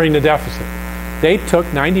 lowering the deficit. They took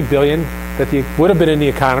 $90 billion that would have been in the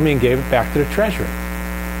economy and gave it back to the Treasury.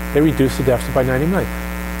 They reduced the deficit by $90 million.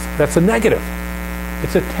 That's a negative.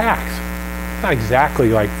 It's a tax. It's not exactly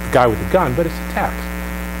like the guy with the gun, but it's a tax.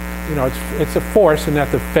 It's a force in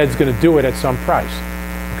that the Fed's going to do it at some price.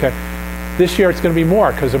 Okay. This year it's going to be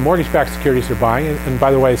more because the mortgage-backed securities they're buying, and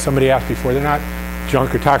by the way, somebody asked before, they're not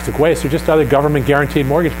junk or toxic waste. They're just other government-guaranteed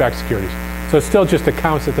mortgage-backed securities. So it still just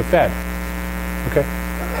accounts at the Fed. Okay.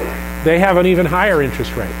 They have an even higher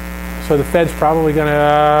interest rate. So the Fed's probably going to,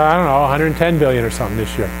 $110 billion or something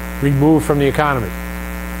this year, removed from the economy.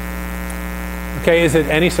 Okay, is it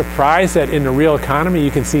any surprise that in the real economy you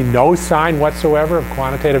can see no sign whatsoever of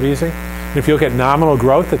quantitative easing? And if you look at nominal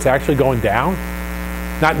growth, it's actually going down.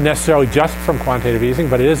 Not necessarily just from quantitative easing,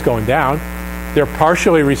 but it is going down. They're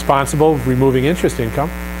partially responsible for removing interest income.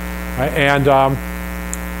 Right? And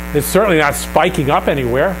it's certainly not spiking up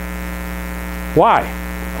anywhere. Why?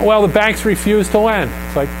 Well, the banks refuse to lend.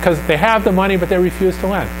 It's like, because they have the money, but they refuse to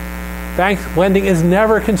lend. Banks lending is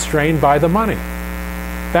never constrained by the money.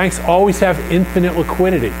 Banks always have infinite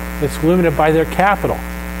liquidity. It's limited by their capital.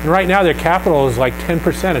 And right now their capital is like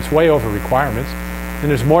 10%. It's way over requirements. And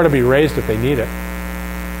there's more to be raised if they need it.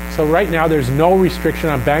 So right now there's no restriction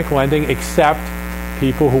on bank lending except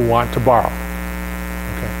people who want to borrow.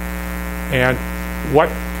 Okay. And what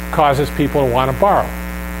causes people to want to borrow?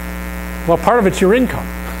 Well, part of it's your income.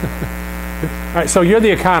 All right, so you're the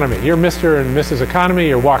economy. You're Mr. and Mrs. Economy.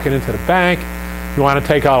 You're walking into the bank. You want to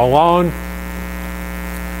take out a loan.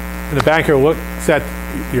 And the banker looks at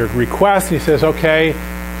your request and he says, okay,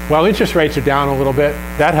 well, interest rates are down a little bit.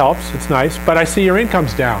 That helps. It's nice. But I see your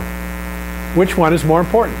income's down. Which one is more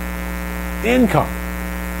important? Income.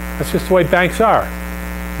 That's just the way banks are.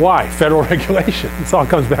 Why? Federal regulation. It all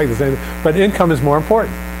comes back to the same thing. But income is more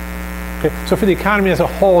important. Okay? So for the economy as a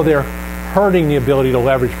whole, they're hurting the ability to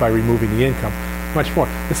leverage by removing the income much more.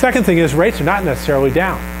 The second thing is rates are not necessarily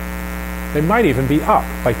down. They might even be up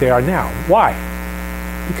like they are now. Why?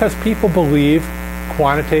 Because people believe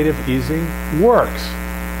quantitative easing works.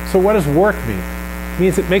 So what does work mean? It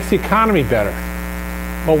means it makes the economy better.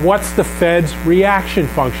 Well, what's the Fed's reaction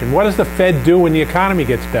function? What does the Fed do when the economy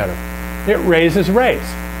gets better? It raises rates.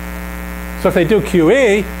 So if they do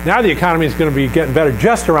QE, now the economy is going to be getting better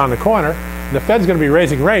just around the corner. And the Fed's going to be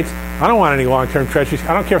raising rates. I don't want any long-term treasuries.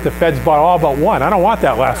 I don't care if the Fed's bought all but one. I don't want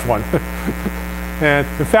that last one. And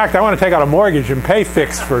in fact, I want to take out a mortgage and pay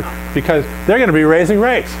fixed because they're going to be raising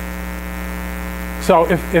rates. So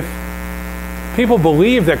if people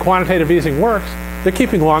believe that quantitative easing works, they're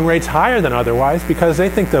keeping long rates higher than otherwise because they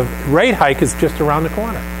think the rate hike is just around the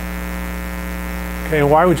corner. Okay, and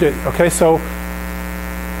why would you? Okay, so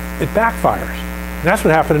it backfires. And that's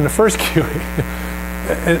what happened in the first QE.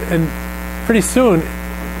 and pretty soon,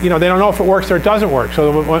 they don't know if it works or it doesn't work.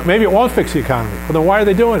 So maybe it won't fix the economy. Well, then why are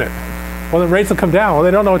they doing it? Well, the rates will come down. Well,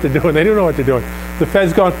 they don't know what they're doing. They do know what they're doing. The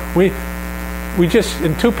Fed's going, we just,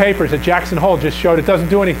 in 2 papers at Jackson Hole, just showed it doesn't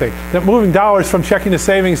do anything. That moving dollars from checking to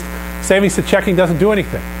savings to checking doesn't do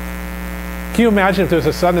anything. Can you imagine if there was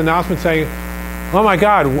a sudden announcement saying, oh my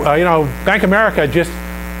God, Bank of America just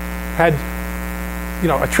had,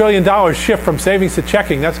 $1 trillion shift from savings to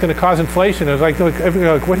checking. That's going to cause inflation. It was like, what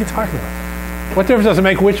are you talking about? What difference does it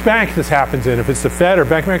make which bank this happens in? If it's the Fed or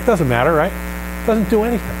Bank of America, it doesn't matter, right? It doesn't do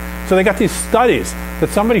anything. So they got these studies that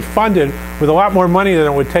somebody funded with a lot more money than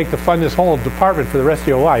it would take to fund this whole department for the rest of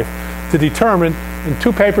your life to determine, and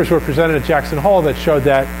 2 papers were presented at Jackson Hole that showed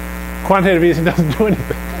that quantitative easing doesn't do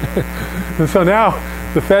anything. And so now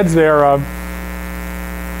the Fed's there,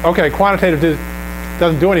 okay, quantitative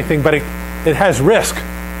doesn't do anything, but it has risk,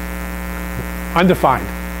 undefined.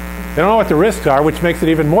 They don't know what the risks are, which makes it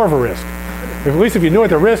even more of a risk. At least if you knew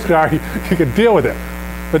what the risks are, you could deal with it.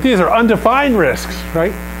 But these are undefined risks,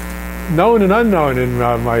 right? Known and unknown in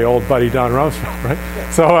my old buddy Don Rumsfeld, right?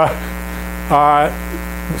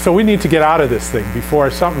 So we need to get out of this thing before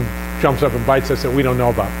something jumps up and bites us that we don't know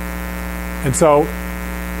about. And so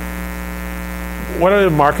what are the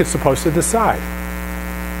markets supposed to decide?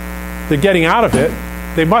 They're getting out of it.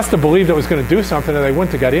 They must have believed it was going to do something or they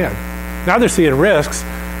wouldn't have got in. Now they're seeing risks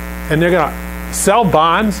and they're going to sell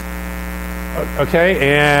bonds, okay,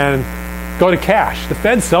 and go to cash. The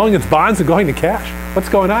Fed's selling its bonds and going to cash. What's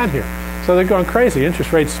going on here? So they're going crazy.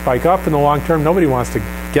 Interest rates spike up in the long term. Nobody wants to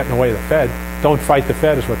get in the way of the Fed. Don't fight the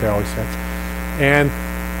Fed is what they always say. And,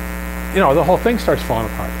 the whole thing starts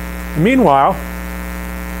falling apart. Meanwhile,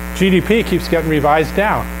 GDP keeps getting revised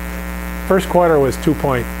down. First quarter was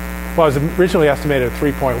it was originally estimated at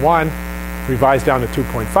 3.1, revised down to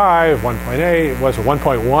 2.5, 1.8. It was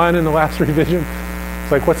 1.1 in the last revision.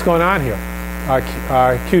 It's like, what's going on here?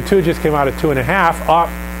 Q2 just came out at 2.5, up,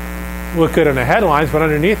 look good in the headlines, but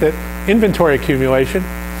underneath it, inventory accumulation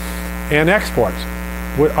and exports.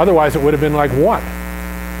 Otherwise, it would have been like 1.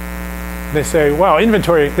 They say, well,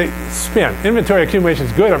 they spin. Inventory accumulation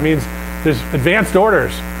is good. It means there's advanced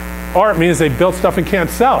orders. Or it means they built stuff and can't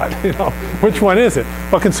sell it. Which one is it?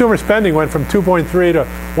 Well, consumer spending went from 2.3 to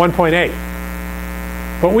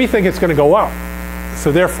 1.8. But we think it's going to go up.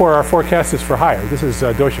 So therefore, our forecast is for higher. This is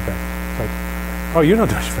Deutsche Bank. It's like, oh, you know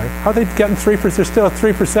Deutsche Bank. How are they getting 3%? They're still at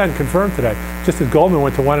 3% confirmed today. Just as Goldman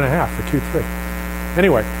went to 1.5 for Q3.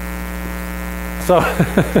 Anyway,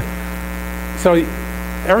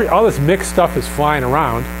 all this mixed stuff is flying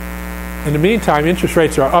around. In the meantime, interest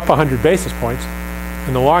rates are up 100 basis points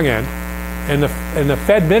in the long end, and the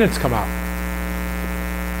Fed minutes come out.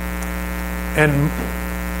 And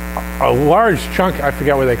a large chunk, I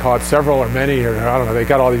forget what they call it, several or many, or I don't know, they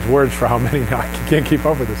got all these words for how many now, I can't keep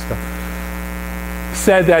up with this stuff,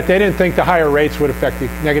 said that they didn't think the higher rates would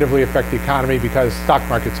negatively affect the economy because stock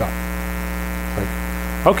market's up.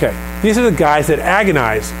 Like, okay, these are the guys that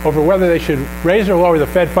agonize over whether they should raise or lower the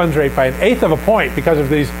Fed funds rate by 1/8 of a point because of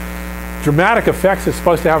these dramatic effects it's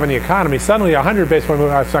supposed to have on the economy. Suddenly 100 basis point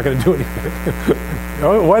move, it's not going to do anything.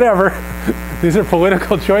 Whatever. These are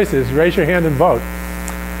political choices. Raise your hand and vote.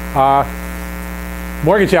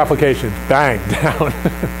 Mortgage applications, bang, down.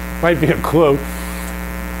 Might be a clue.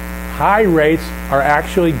 High rates are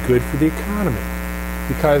actually good for the economy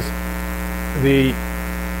because the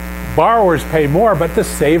borrowers pay more, but the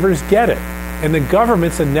savers get it. And the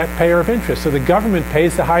government's a net payer of interest. So the government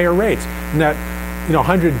pays the higher rates. And that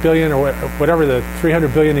 100 billion or whatever the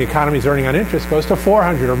 300 billion the economy is earning on interest goes to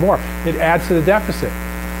 400 or more. It adds to the deficit.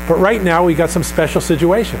 But right now we got some special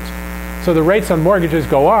situations. So the rates on mortgages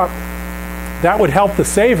go up. That would help the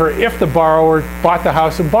saver if the borrower bought the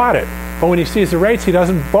house and bought it. But when he sees the rates, he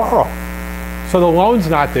doesn't borrow. So the loan's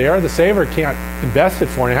not there. The saver can't invest at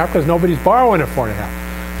 4.5 because nobody's borrowing at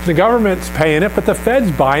 4.5. The government's paying it, but the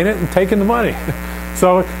Fed's buying it and taking the money.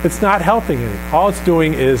 So it's not helping any. All it's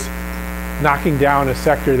doing is knocking down a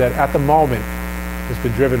sector that at the moment has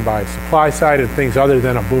been driven by supply side and things other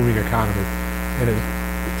than a booming economy. And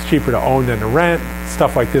it's cheaper to own than to rent,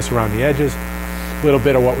 stuff like this around the edges. A little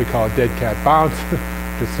bit of what we call a dead cat bounce,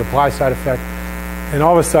 the supply side effect. And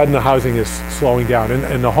all of a sudden the housing is slowing down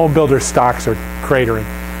and the home builder stocks are cratering.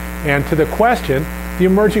 And to the question, the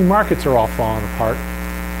emerging markets are all falling apart,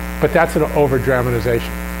 but that's an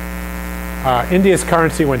over-dramatization. India's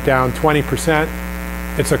currency went down 20%.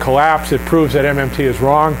 It's a collapse. It proves that MMT is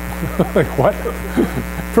wrong. Like what?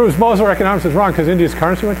 Proves Mosler economics is wrong because India's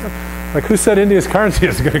currency went down? Like who said India's currency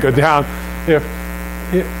is going to go down if,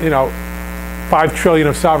 5 trillion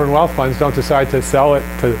of sovereign wealth funds don't decide to sell it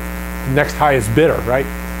to the next highest bidder, right?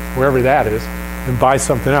 Wherever that is, and buy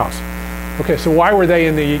something else. Okay, so why were they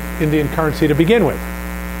in the Indian currency to begin with?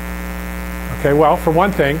 Okay, well, for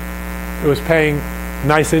one thing, it was paying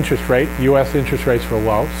nice interest rate. U.S. interest rates were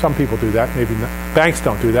low. Some people do that. Maybe not. Banks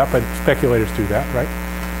don't do that, but speculators do that, right?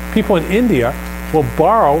 People in India will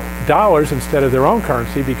borrow dollars instead of their own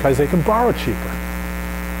currency because they can borrow cheaper.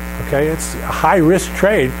 Okay, it's a high-risk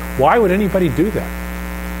trade. Why would anybody do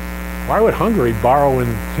that? Why would Hungary borrow in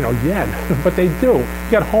yen? But they do.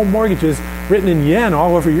 You got home mortgages written in yen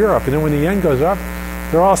all over Europe, and then when the yen goes up,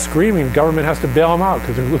 they're all screaming. Government has to bail them out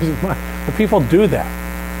because they're losing money. But people do that.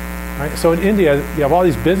 Right? So in India, you have all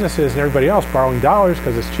these businesses and everybody else borrowing dollars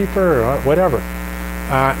because it's cheaper or whatever,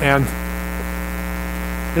 and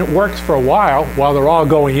it works for a while they're all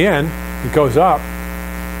going in. It goes up,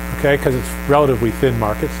 okay, because it's relatively thin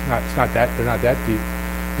markets. They're not that deep.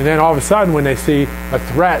 And then all of a sudden, when they see a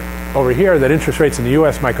threat over here that interest rates in the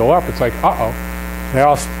U.S. might go up, it's like, uh-oh. They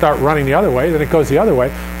all start running the other way, then it goes the other way,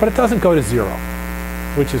 but it doesn't go to zero,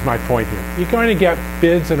 which is my point here. You're going to get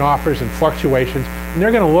bids and offers and fluctuations, and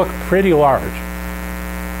they're going to look pretty large.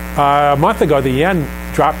 A month ago, the yen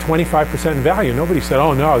dropped 25% in value. Nobody said,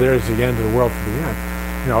 oh no, there's the end of the world for the yen.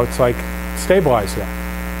 It's like stabilize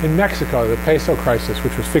that. In Mexico, the peso crisis,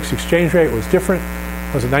 which was fixed exchange rate, was different.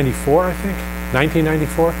 Was it 94, I think?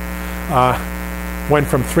 1994? Went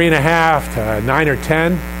from 3.5 to 9 or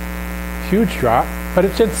 10. Huge drop, but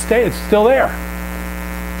it should stay. It's still there.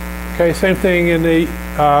 Okay, same thing in the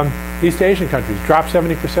East Asian countries. Dropped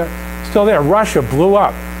 70%. Still there. Russia blew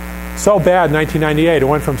up so bad in 1998. It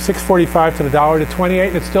went from 6.45 to the dollar to 28,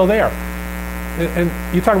 and it's still there. And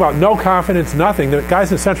you talk about no confidence, nothing. The guys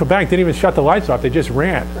in the central bank didn't even shut the lights off. They just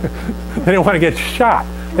ran. They didn't want to get shot.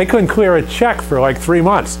 They couldn't clear a check for like 3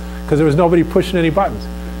 months because there was nobody pushing any buttons.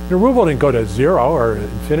 The ruble didn't go to zero or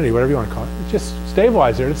infinity, whatever you want to call it. It just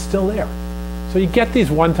stabilized there. It's still there. So you get these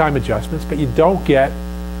one-time adjustments, but you don't get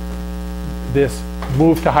this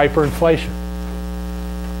move to hyperinflation.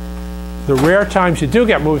 The rare times you do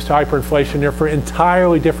get moves to hyperinflation, they're for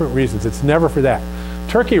entirely different reasons. It's never for that.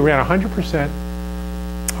 Turkey ran 100%.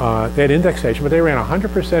 They had indexation, but they ran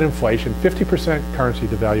 100% inflation, 50% currency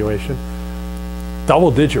devaluation,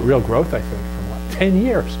 double-digit real growth, I think, for 10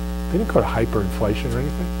 years. They didn't go to hyperinflation or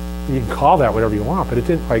anything. You can call that whatever you want, but it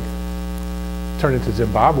didn't turn into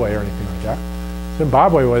Zimbabwe or anything like that.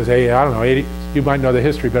 Zimbabwe was I don't know, 80. You might know the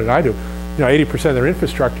history better than I do. 80% of their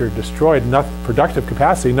infrastructure destroyed, nothing, productive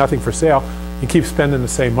capacity, nothing for sale. You keep spending the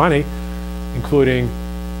same money, including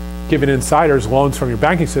giving insiders loans from your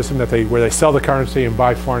banking system where they sell the currency and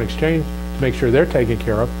buy foreign exchange to make sure they're taken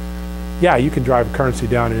care of. Yeah, you can drive currency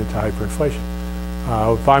down into hyperinflation.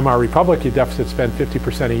 Weimar Republic, your deficit spend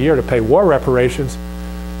 50% a year to pay war reparations.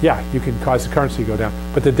 Yeah, you can cause the currency to go down.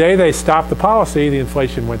 But the day they stopped the policy, the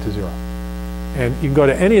inflation went to zero. And you can go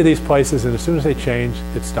to any of these places, and as soon as they change,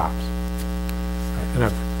 it stops.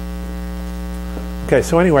 Okay,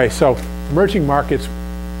 so anyway, emerging markets,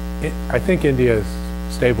 I think India has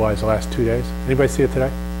stabilized the last 2 days. Anybody see it today?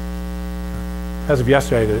 As of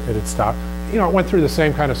yesterday, it had stopped. It went through the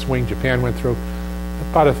same kind of swing Japan went through.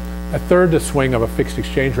 About a third the swing of a fixed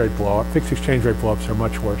exchange rate blow-up. Fixed exchange rate blow-ups are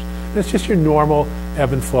much worse. And it's just your normal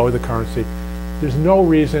ebb and flow of the currency. There's no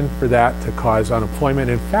reason for that to cause unemployment.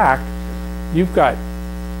 In fact,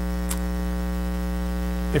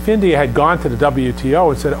 if India had gone to the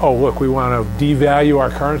WTO and said, oh, look, we want to devalue our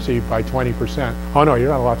currency by 20%. Oh, no, you're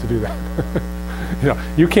not allowed to do that.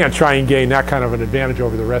 You can't try and gain that kind of an advantage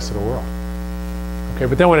over the rest of the world. Okay,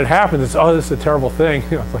 but then when it happens, it's, oh, this is a terrible thing.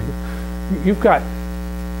 It's like,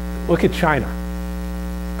 look at China.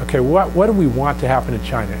 Okay, what do we want to happen in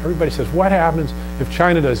China? Everybody says, what happens if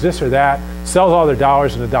China does this or that, sells all their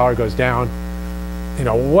dollars and the dollar goes down?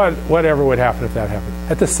 Whatever would happen if that happened.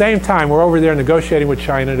 At the same time, we're over there negotiating with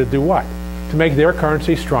China to do what? To make their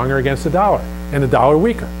currency stronger against the dollar and the dollar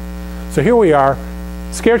weaker. So here we are,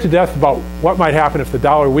 scared to death about what might happen if the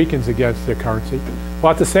dollar weakens against their currency.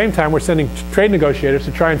 While at the same time, we're sending trade negotiators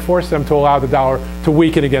to try and force them to allow the dollar to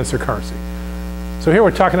weaken against their currency. So here we're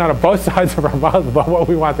talking out of both sides of our mouth about what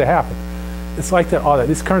we want to happen. It's like that. All that.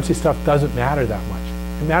 This currency stuff doesn't matter that much.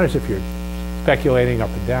 It matters if you're speculating up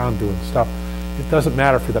and down, doing stuff. It doesn't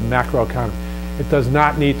matter for the macroeconomy. It does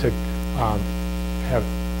not need to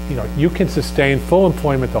you can sustain full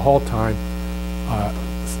employment the whole time.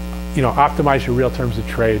 Optimize your real terms of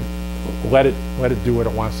trade. Let it do what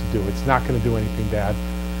it wants to do. It's not going to do anything bad.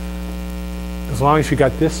 As long as you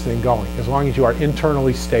got this thing going, as long as you are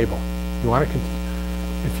internally stable. You want to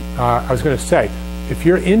I was going to say, if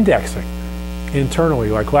you're indexing internally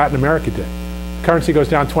like Latin America did, currency goes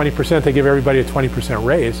down 20%, they give everybody a 20%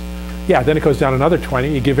 raise. Yeah, then it goes down another 20,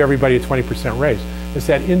 you give everybody a 20% raise. It's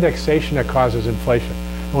that indexation that causes inflation.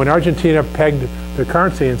 And when Argentina pegged their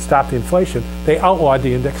currency and stopped the inflation, they outlawed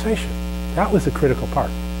the indexation. That was the critical part.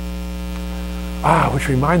 Which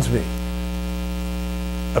reminds me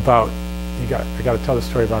about, I got to tell the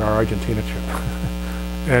story about our Argentina trip.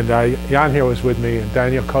 And Jan here was with me, and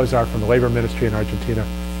Daniel Kozar from the Labor Ministry in Argentina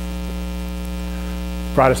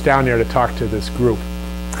brought us down there to talk to this group.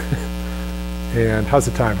 And how's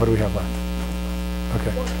the time? What do we have left?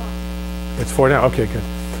 Okay. It's 4 now? Okay, good.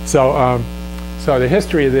 So, so the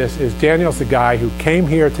history of this is Daniel's the guy who came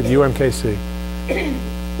here to the UMKC,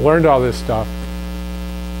 learned all this stuff,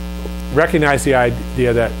 recognized the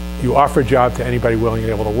idea that you offer a job to anybody willing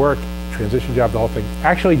and able to work, transition job, the whole thing,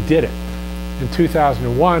 actually did it. In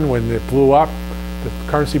 2001, when it blew up, the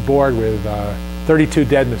currency board with 32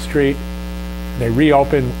 dead in the street, they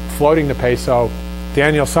reopened, floating the peso.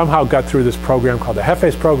 Daniel somehow got through this program called the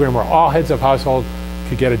Jefes program, where all heads of household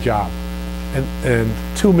could get a job. And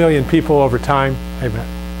 2 million people over time. Hey, Matt.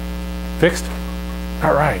 Fixed?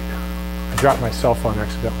 All right. I dropped my cell phone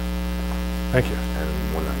accidentally. Thank you. And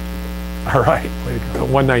 119. All right. Way to go.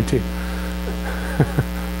 119.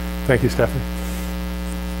 Thank you, Stephanie.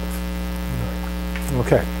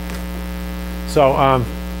 Okay. So,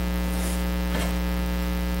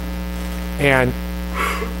 and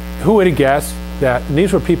who would have guessed that, and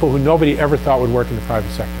these were people who nobody ever thought would work in the private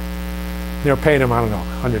sector. They were paying them, I don't know,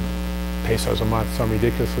 100 pesos a month, some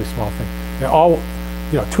ridiculously small thing. They all,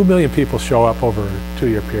 2 million people show up over a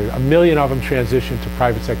 2-year period. 1 million of them transitioned to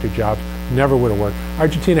private sector jobs, never would have worked.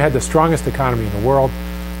 Argentina had the strongest economy in the world.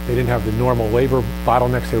 They didn't have the normal labor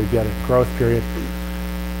bottlenecks they would get in the growth period.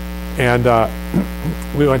 And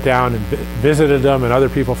we went down and visited them, and other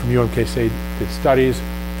people from UMKC did studies.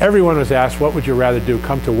 Everyone was asked, what would you rather do,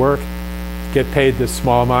 come to work, get paid this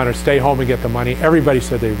small amount, or stay home and get the money? Everybody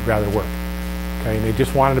said they'd rather work. Okay, and they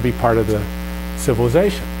just wanted to be part of the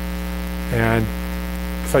civilization. And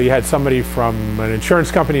so you had somebody from an insurance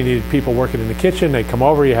company needed people working in the kitchen. They'd come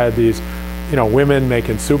over. You had these, women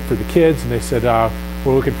making soup for the kids, and they said,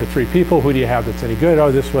 we're looking for 3 people. Who do you have that's any good?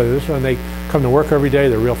 Oh, this one, this one. They come to work every day.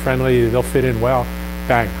 They're real friendly. They'll fit in well.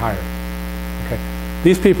 Bang, hired. Okay.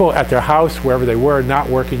 These people at their house, wherever they were, not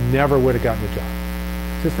working, never would have gotten a job.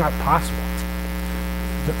 It's just not possible.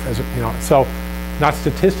 So not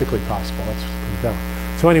statistically possible. Let's put it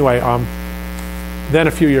down. So anyway, then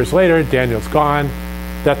a few years later, Daniel's gone.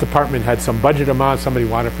 That department had some budget amount. Somebody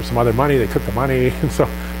wanted for some other money. They took the money, and so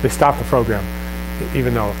they stopped the program,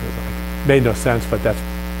 even though it made no sense, but that's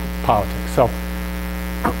politics. So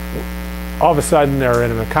all of a sudden, they're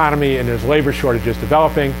in an economy, and there's labor shortages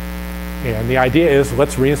developing. And the idea is,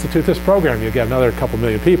 let's reinstitute this program. You'll get another couple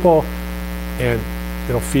million people, and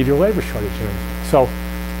it'll feed your labor shortage. And so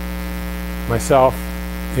myself,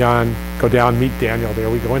 Jan, go down, meet Daniel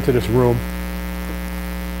there. We go into this room.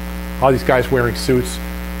 All these guys wearing suits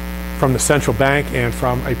from the central bank and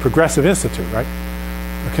from a progressive institute, right?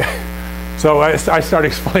 Okay. So I start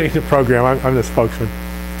explaining the program. I'm the spokesman.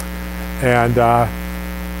 And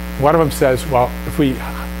one of them says, well, if we,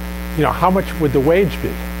 how much would the wage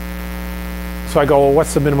be? So I go, well,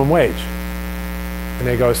 what's the minimum wage? And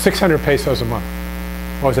they go, 600 pesos a month.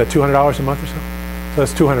 What was that, $200 a month or so? So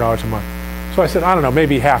that's $200 a month. So I said, I don't know,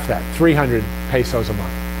 maybe half that, 300 pesos a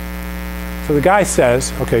month. So the guy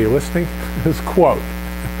says, okay, you're listening? This quote.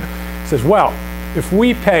 He says, well, if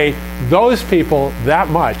we pay those people that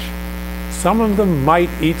much, some of them might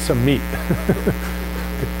eat some meat.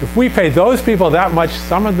 If we pay those people that much,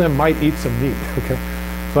 some of them might eat some meat. Okay.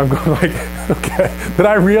 So I'm going like, okay, did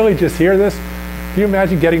I really just hear this? Can you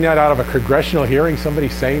imagine getting that out of a congressional hearing, somebody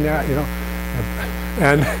saying that,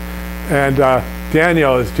 And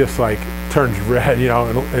Daniel is just like, turns red,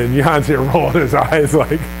 and Jan's here rolling his eyes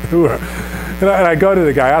like, and I go to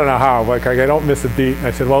the guy, I don't know how, like I don't miss a beat. And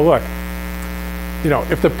I said, well, look,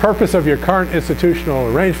 if the purpose of your current institutional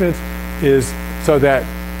arrangements is so that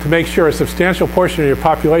to make sure a substantial portion of your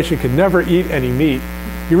population can never eat any meat,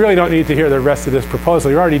 you really don't need to hear the rest of this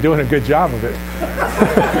proposal. You're already doing a good job of it.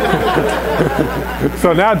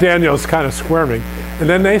 So now Daniel's kind of squirming. And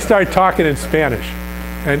then they start talking in Spanish.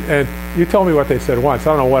 And you told me what they said once.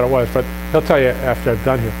 I don't know what it was, but he'll tell you after I've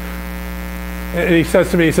done here. And he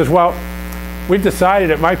says to me, he says, well, we've decided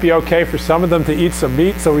it might be okay for some of them to eat some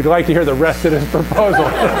meat, so we'd like to hear the rest of this proposal.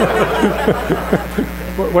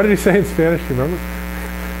 What did he say in Spanish? Do you remember?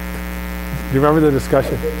 Do you remember the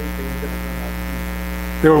discussion?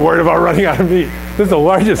 They were worried about running out of meat. This is the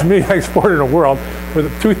largest meat exporter in the world,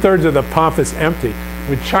 with 2/3 of the pampas empty,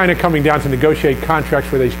 with China coming down to negotiate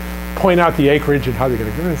contracts where they point out the acreage and how they're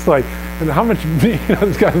going to go. It's like, and how much meat,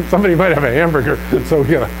 somebody might have a hamburger, so we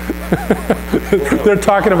gotta, they're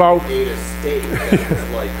talking about. Ate a steak that was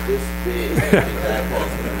like this big, and that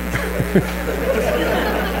was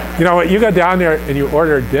You know what? You go down there and you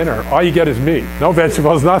order dinner. All you get is meat. No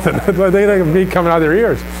vegetables, nothing. They think of meat coming out of their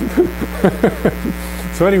ears.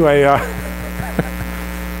 So anyway,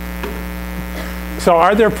 so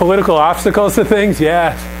are there political obstacles to things?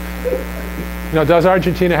 Yes. You know, does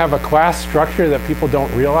Argentina have a class structure that people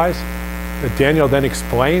don't realize? That Daniel then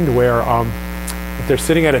explained, where if they're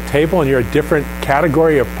sitting at a table and you're a different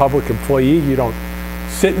category of public employee, you don't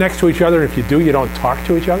sit next to each other. If you do, you don't talk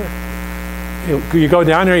to each other. You go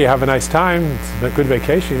down there, you have a nice time, it's a good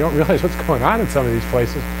vacation. You don't realize what's going on in some of these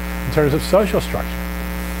places in terms of social structure.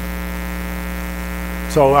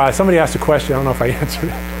 So somebody asked a question. I don't know if I answered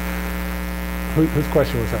it. Whose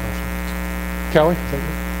question was that? Kelly? Is that you?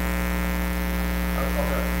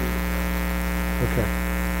 Okay.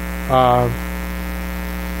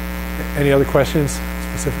 Any other questions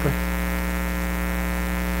specifically?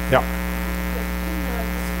 Yeah.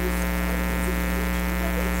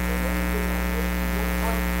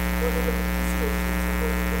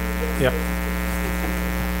 Yep.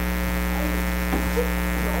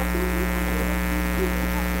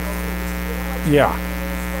 Yeah.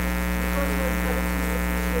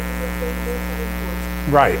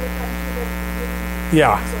 Right.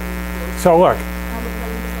 Yeah. So look.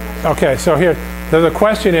 Okay, so here, the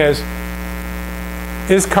question is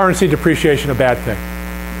currency depreciation a bad thing?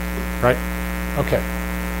 Right? Okay.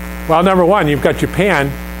 Well, number one, you've got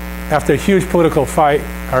Japan, after a huge political fight,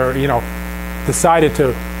 or, decided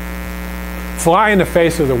to fly in the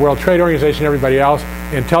face of the World Trade Organization and everybody else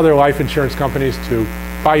and tell their life insurance companies to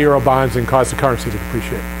buy euro bonds and cause the currency to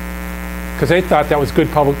depreciate. Because they thought that was good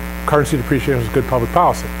currency depreciation was good public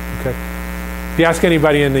policy. Okay. If you ask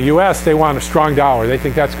anybody in the U.S., they want a strong dollar. They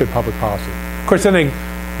think that's good public policy. Of course, then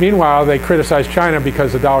meanwhile, they criticize China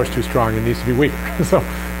because the dollar's too strong and needs to be weaker. So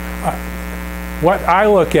what I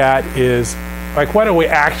look at is, like, what are we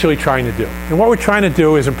actually trying to do? And what we're trying to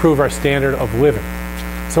do is improve our standard of living.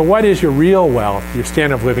 So what is your real wealth, your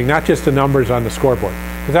standard of living, not just the numbers on the scoreboard?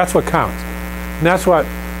 Because that's what counts. And that's what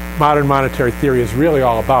modern monetary theory is really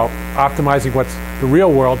all about, optimizing what's the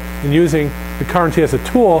real world and using the currency as a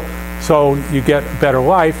tool so you get a better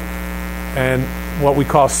life, and what we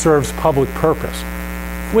call serves public purpose,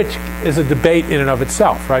 which is a debate in and of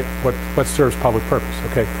itself, right? What serves public purpose,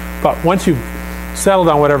 okay? But once you've settled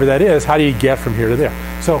on whatever that is, how do you get from here to there?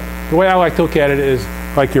 So the way I like to look at it is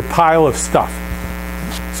like your pile of stuff.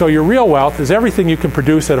 So your real wealth is everything you can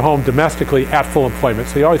produce at home domestically at full employment.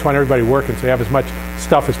 So you always want everybody working, so you have as much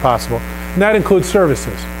stuff as possible. And that includes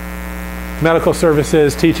services. Medical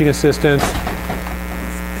services, teaching assistants,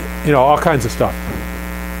 all kinds of stuff.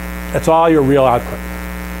 That's all your real output.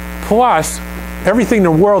 Plus, everything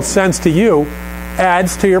the world sends to you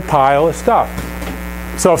adds to your pile of stuff.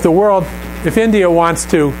 So if India wants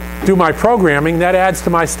to do my programming, that adds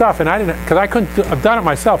to my stuff. And because I couldn't have done it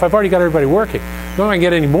myself. I've already got everybody working. The only way I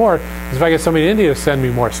get any more is if I get somebody in India to send me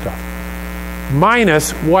more stuff.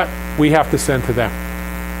 Minus what we have to send to them.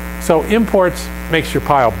 So imports makes your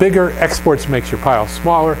pile bigger, exports makes your pile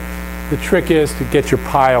smaller. The trick is to get your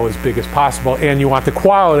pile as big as possible, and you want the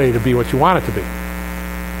quality to be what you want it to be.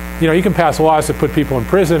 You can pass laws that put people in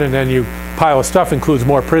prison, and then your pile of stuff includes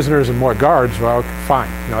more prisoners and more guards. Well, fine.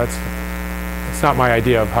 That's not my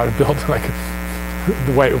idea of how to build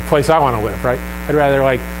the place I want to live, right? I'd rather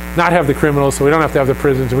not have the criminals, so we don't have to have the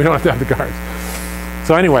prisons, and we don't have to have the guards.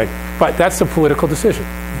 So anyway, but that's the political decision.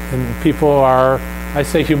 And I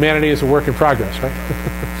say humanity is a work in progress, right?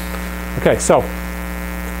 Okay, so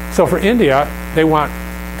for India, they want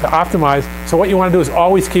to optimize. So what you want to do is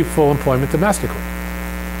always keep full employment domestically.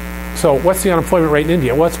 So what's the unemployment rate in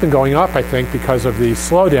India? Well, it's been going up, I think, because of the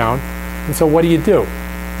slowdown. And so what do?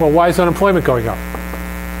 Well, why is unemployment going up?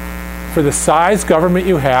 For the size government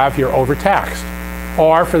you have, you're overtaxed.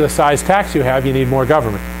 Or for the size tax you have, you need more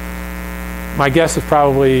government. My guess is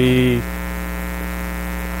probably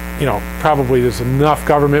there's enough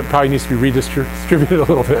government, probably needs to be redistributed a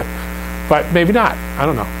little bit. But maybe not. I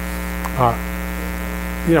don't know.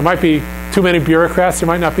 There might be too many bureaucrats. There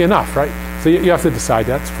might not be enough, right? So you have to decide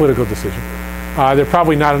that. It's a political decision. There are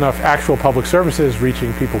probably not enough actual public services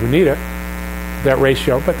reaching people who need it, that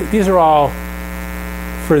ratio. But these are all,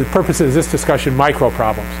 for the purposes of this discussion, micro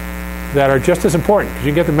problems that are just as important, because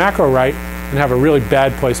you can get the macro right and have a really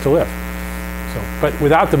bad place to live. But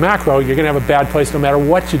without the macro, you're going to have a bad place no matter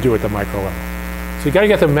what you do at the micro level. So you got to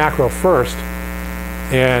get the macro first,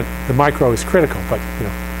 and the micro is critical. But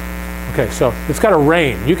okay, so it's got to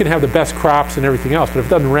rain. You can have the best crops and everything else, but if it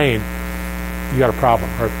doesn't rain, you got a problem.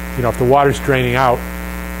 Or if the water's draining out,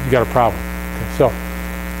 you got a problem. Okay, so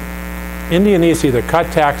India needs to either cut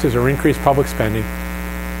taxes or increase public spending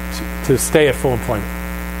to stay at full employment.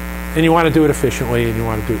 And you want to do it efficiently, and you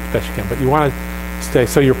want to do it the best you can. But you want to stay,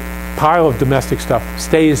 so your pile of domestic stuff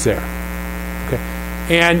stays there. Okay?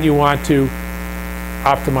 And you want to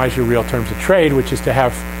optimize your real terms of trade, which is to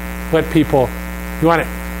let people, you want to,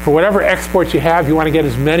 for whatever exports you have, you want to get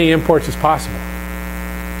as many imports as possible.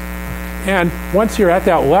 And once you're at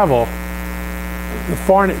that level,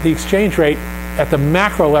 the exchange rate at the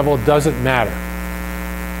macro level doesn't matter.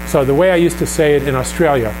 So the way I used to say it in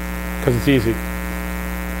Australia, because it's easy,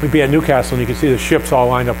 we'd be at Newcastle and you could see the ships all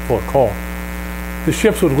lined up full of coal. The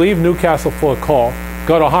ships would leave Newcastle full of coal,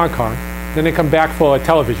 go to Hong Kong, then they come back full of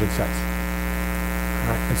television sets.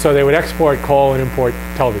 Right? And so they would export coal and import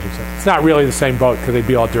television sets. It's not really the same boat because they'd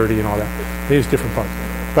be all dirty and all that. They use different boats.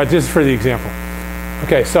 But this is for the example.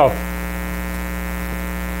 Okay, so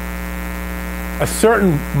a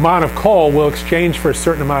certain amount of coal will exchange for a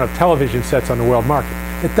certain amount of television sets on the world market.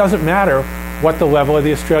 It doesn't matter what the level of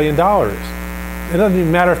the Australian dollar is. It doesn't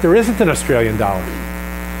even matter if there isn't an Australian dollar.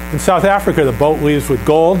 In South Africa, the boat leaves with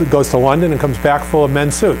gold, it goes to London, and comes back full of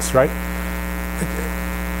men's suits, right?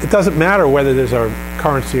 It doesn't matter whether there's a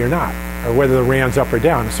currency or not, or whether the rand's up or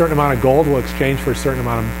down. A certain amount of gold will exchange for a certain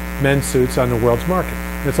amount of men's suits on the world's market.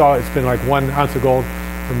 It's been like 1 ounce of gold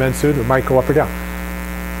for men's suit. It might go up or down.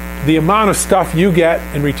 The amount of stuff you get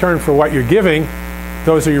in return for what you're giving,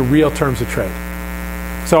 those are your real terms of trade.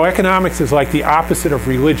 So economics is like the opposite of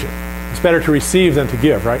religion. It's better to receive than to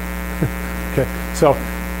give, right? Okay. So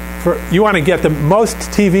you want to get the most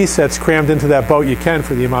TV sets crammed into that boat you can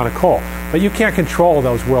for the amount of coal. But you can't control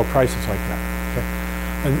those world prices like that.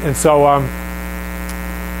 Okay? And so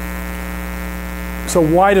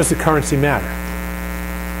why does the currency matter?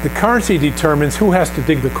 The currency determines who has to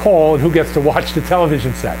dig the coal and who gets to watch the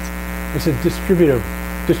television sets. It's a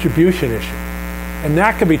distribution issue. And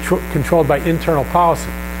that can be controlled by internal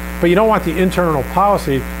policy. But you don't want the internal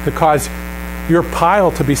policy to cause your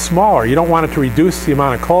pile to be smaller. You don't want it to reduce the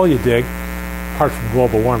amount of coal you dig, apart from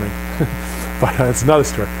global warming, but that's another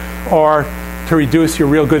story. Or to reduce your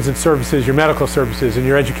real goods and services, your medical services, and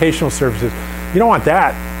your educational services. You don't want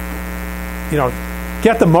that.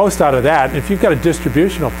 Get the most out of that. If you've got a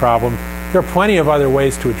distributional problem, there are plenty of other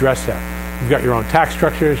ways to address that. You've got your own tax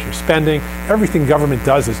structures, your spending. Everything government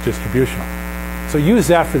does is distributional. So use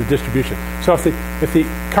that for the distribution. So if the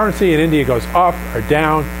currency in India goes up or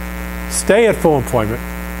down, stay at full employment.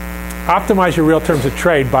 Optimize your real terms of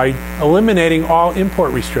trade by eliminating all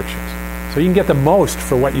import restrictions. So you can get the most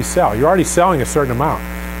for what you sell. You're already selling a certain amount.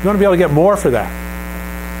 You want to be able to get more for that.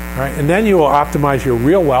 All right? And then you will optimize your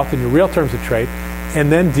real wealth and your real terms of trade,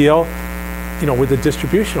 and then deal, with the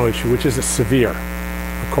distributional issue, which is a severe,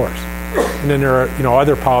 of course. And then there are,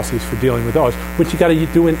 other policies for dealing with those, which you got to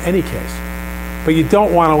do in any case. But you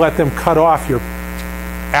don't want to let them cut off your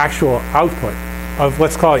actual output of,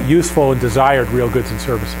 let's call it, useful and desired real goods and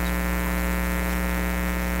services.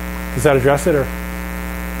 Does that address it? Or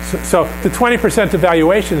so the 20%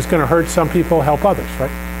 devaluation is going to hurt some people, help others, right?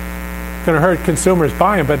 It's going to hurt consumers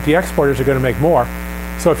buying, but the exporters are going to make more.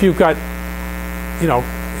 So if you've got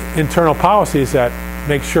internal policies that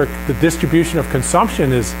make sure the distribution of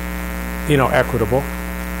consumption is, equitable,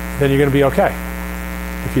 then you're going to be okay.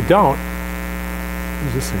 If you don't, what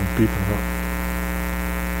is this thing beeping about?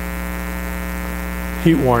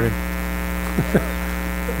 Heat warning.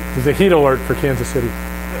 There's a heat alert for Kansas City.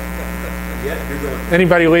 Yeah, you're going.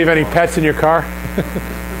 Anybody leave any pets in your car? You're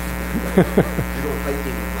going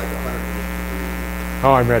hiking like 180 degrees.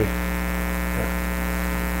 Oh, I'm ready.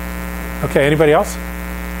 Okay, anybody else?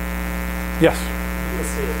 Yes. You were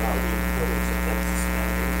saying about the importance of deficit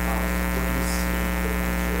spending. What do you see the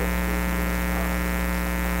future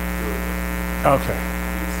of doing? Okay.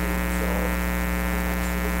 Do you see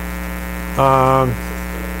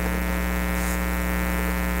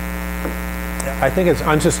I think it's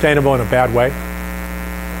unsustainable in a bad way.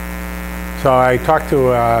 So I talked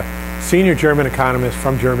to a senior German economist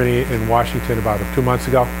from Germany in Washington about 2 months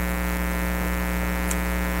ago.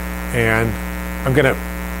 And I'm going to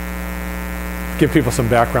give people some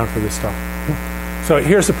background for this stuff. So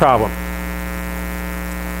here's the problem.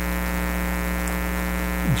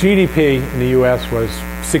 GDP in the U.S. was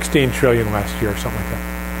 16 trillion last year or something like that.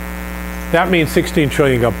 That means 16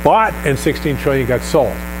 trillion got bought and 16 trillion got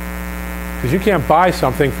sold. Because you can't buy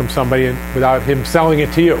something from somebody without him selling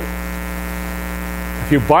it to you.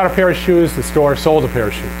 If you bought a pair of shoes, the store sold a pair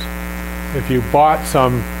of shoes. If you bought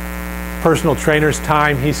some personal trainer's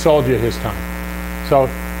time, he sold you his time. So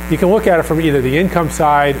you can look at it from either the income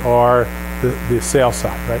side or the sales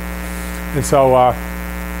side, right? And so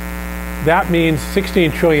that means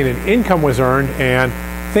 16 trillion in income was earned, and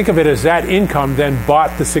think of it as that income then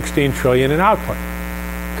bought the 16 trillion in output.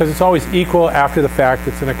 because it's always equal after the fact.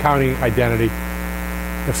 It's an accounting identity.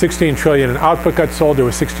 If 16 trillion in output got sold, there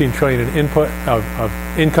was 16 trillion in input of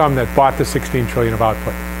income that bought the 16 trillion of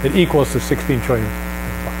output. It equals the 16 trillion.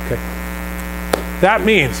 Okay. That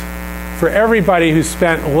means for everybody who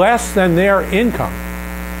spent less than their income,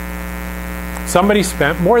 somebody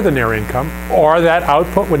spent more than their income, or that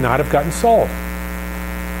output would not have gotten sold.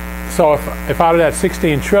 So if out of that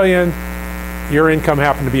 16 trillion, your income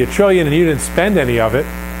happened to be $1 trillion and you didn't spend any of it,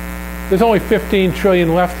 there's only 15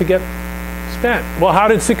 trillion left to get spent. Well, how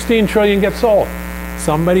did 16 trillion get sold?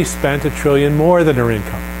 Somebody spent $1 trillion more than their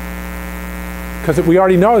income. Because we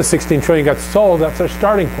already know the 16 trillion got sold, that's our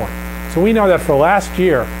starting point. So we know that for last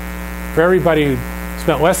year, for everybody who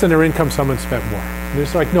spent less than their income, someone spent more.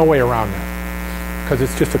 There's like no way around that, because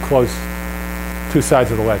it's just a closed two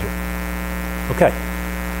sides of the ledger. Okay.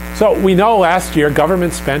 So we know last year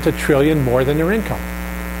government spent $1 trillion more than their income.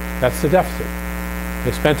 That's the deficit.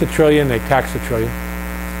 They spent $1 trillion, they taxed $1 trillion.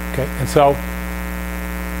 Okay, and so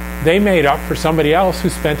they made up for somebody else who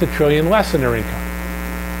spent $1 trillion less than their income.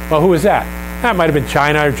 Well, who was that? That might have been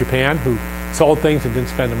China or Japan, who sold things and didn't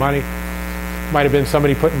spend the money. Might have been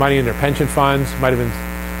somebody putting money in their pension funds. Might have been,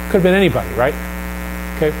 could have been anybody, right?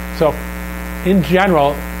 Okay, so in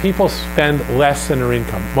general, people spend less than their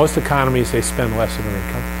income. Most economies, they spend less than their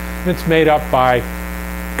income. And it's made up by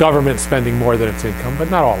government spending more than its income,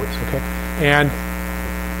 but not always, okay? And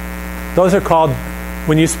those are called,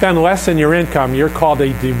 when you spend less than your income, you're called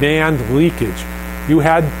a demand leakage. You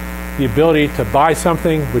had the ability to buy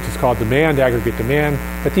something, which is called demand, aggregate demand,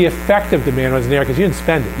 but the effective demand wasn't there because you didn't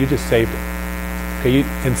spend it, you just saved it. Okay,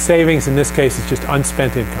 and savings in this case is just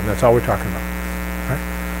unspent income. That's all we're talking about. All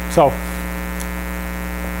right? So,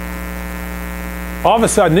 all of a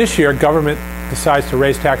sudden this year, government decides to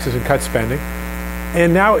raise taxes and cut spending,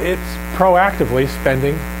 and now it's proactively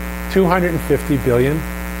spending $250 billion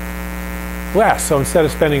less. So instead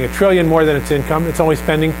of spending $1 trillion more than its income, it's only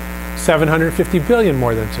spending $750 billion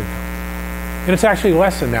more than its income. And it's actually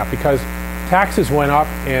less than that because taxes went up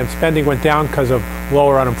and spending went down because of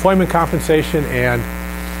lower unemployment compensation and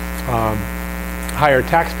higher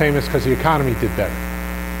tax payments because the economy did better,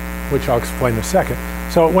 which I'll explain in a second.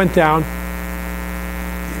 So it went down.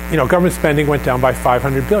 You know, government spending went down by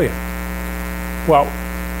 $500 billion. Well,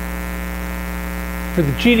 for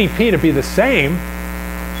the GDP to be the same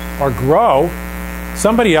or grow,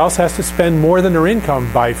 somebody else has to spend more than their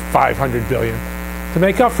income by $500 billion to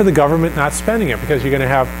make up for the government not spending it, because you're going to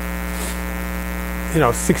have, you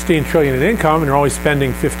know, 16 trillion in income and they're only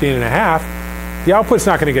spending 15 and a half. The output's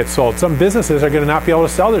not going to get sold. Some businesses are going to not be able to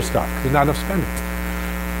sell their stuff because there's not enough spending.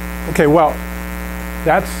 Okay, well,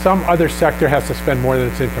 that's some other sector has to spend more than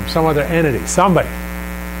its income. Some other entity, somebody.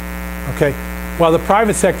 Okay? Well, the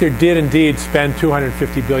private sector did indeed spend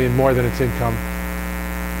 $250 billion more than its income,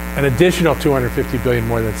 an additional $250 billion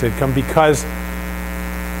more than its income, because,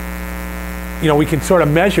 you know, we can sort of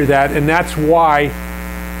measure that, and that's why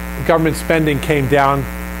government spending came down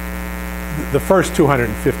the first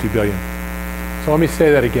 $250 billion. So let me say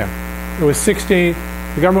that again. It was 16,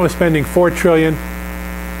 the government was spending $4 trillion,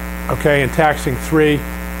 okay, and taxing 3.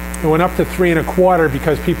 It went up to 3.25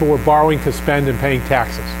 because people were borrowing to spend and paying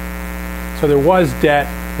taxes. So there was debt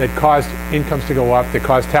that caused incomes to go up, that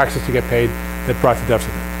caused taxes to get paid, that brought the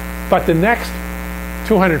deficit. But the next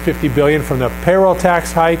 $250 billion from the payroll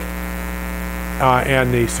tax hike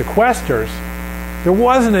and the sequesters, there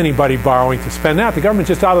wasn't anybody borrowing to spend that. The government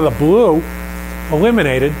just out of the blue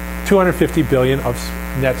eliminated $250 billion of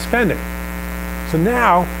net spending. So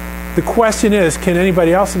now the question is, can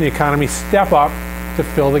anybody else in the economy step up to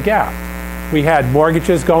fill the gap? We had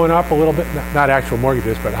mortgages going up a little bit, not actual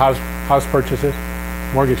mortgages, but house purchases.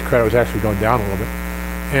 Mortgage credit was actually going down a little bit.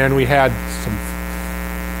 And we had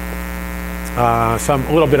some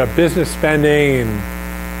little bit of business spending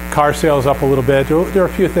and car sales up a little bit. There are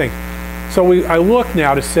a few things. So I look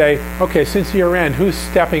now to say, okay, since year end, who's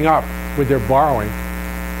stepping up with their borrowing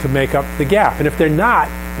to make up the gap? And if they're not,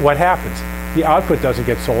 what happens? The output doesn't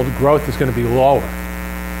get sold. Growth is going to be lower.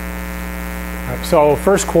 So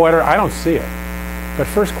first quarter, I don't see it. But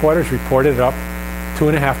first quarter is reported up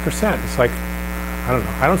 2.5%. It's like, I don't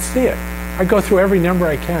know. I don't see it. I go through every number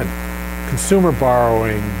I can. Consumer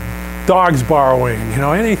borrowing, dogs borrowing, you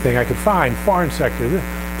know, anything I could find, foreign sector.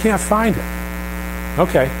 Can't find it.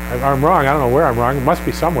 Okay, I'm wrong. I don't know where I'm wrong. It must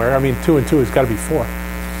be somewhere. I mean, 2 and 2 has got to be 4.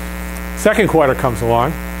 Second quarter comes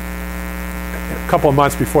along, a couple of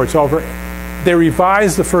months before it's over. They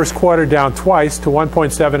revised the first quarter down twice to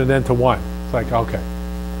 1.7 and then to 1. It's like, okay,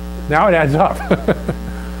 now it adds up.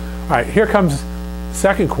 All right, here comes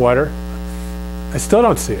second quarter. I still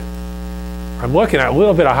don't see it. I'm looking at a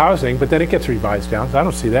little bit of housing, but then it gets revised down, so I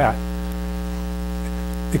don't see that.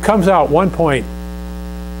 It comes out 1.8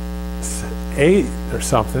 or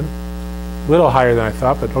something, a little higher than I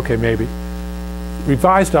thought, but okay, maybe.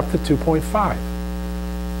 Revised up to 2.5.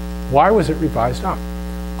 Why was it revised up?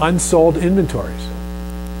 Unsold inventories.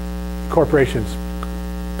 Corporations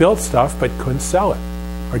built stuff but couldn't sell it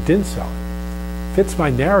or didn't sell it. Fits my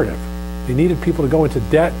narrative. They needed people to go into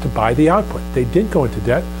debt to buy the output. They didn't go into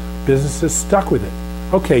debt. Businesses stuck with it.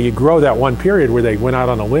 Okay, you grow that one period where they went out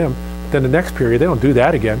on a limb, but then the next period they don't do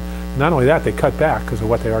that again. Not only that, they cut back because of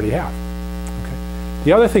what they already have. Okay.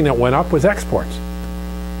 The other thing that went up was exports.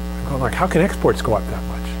 I'm going like, how can exports go up that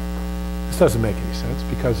much? This doesn't make any sense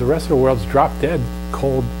because the rest of the world's dropped dead,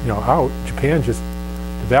 cold, out. Japan just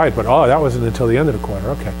devalued, but that wasn't until the end of the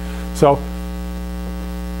quarter. Okay, so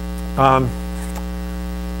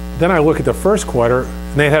then I look at the first quarter,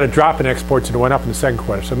 and they had a drop in exports and it went up in the second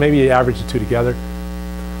quarter. So maybe you average the two together.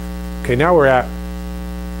 Okay, now we're at,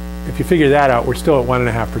 if you figure that out, we're still at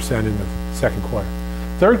 1.5% in the second quarter.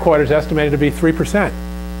 Third quarter is estimated to be 3%.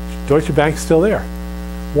 Deutsche Bank's still there.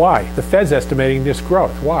 Why? The Fed's estimating this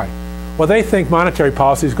growth. Why? Well, they think monetary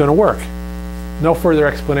policy is going to work. No further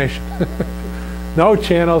explanation. No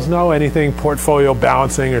channels, no anything, portfolio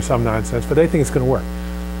balancing or some nonsense, but they think it's going to work.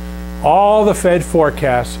 All the Fed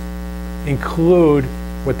forecasts include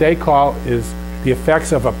what they call is the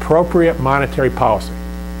effects of appropriate monetary policy.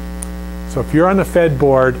 So if you're on the Fed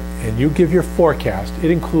board and you give your forecast,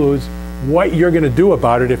 it includes what you're going to do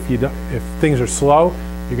about it. If things are slow,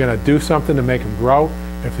 you're going to do something to make them grow.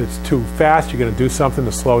 If it's too fast, you're going to do something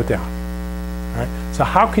to slow it down. All right? So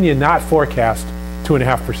how can you not forecast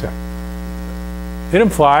 2.5%? It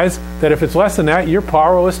implies that if it's less than that, you're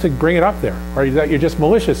powerless to bring it up there, or that you're just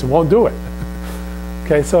malicious and won't do it.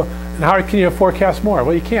 Okay, so and how can you forecast more?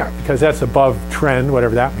 Well, you can't, because that's above trend,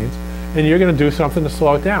 whatever that means, and you're going to do something to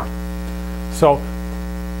slow it down. So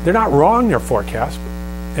they're not wrong, their forecast,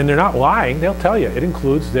 and they're not lying. They'll tell you it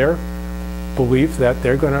includes their belief that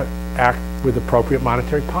they're going to act with appropriate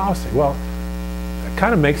monetary policy. Well, it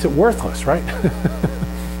kind of makes it worthless, right?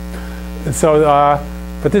 And so,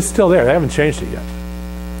 but this is still there. They haven't changed it yet.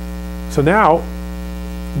 So now,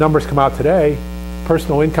 numbers come out today.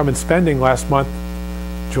 Personal income and spending last month,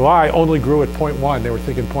 July, only grew at 0.1. They were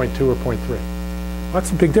thinking 0.2 or 0.3. Well,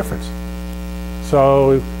 that's a big difference.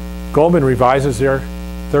 So Goldman revises their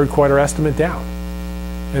third quarter estimate down.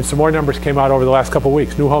 And some more numbers came out over the last couple of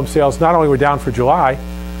weeks. New home sales not only were down for July,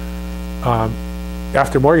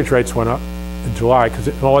 after mortgage rates went up in July, because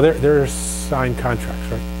they're signed contracts,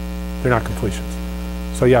 right? They're not completions.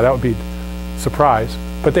 So yeah, that would be a surprise.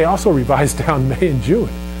 But they also revised down May and June.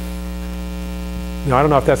 Now, I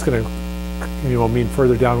don't know if that's going to mean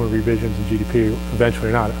further downward revisions in GDP eventually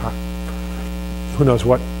or not. Who knows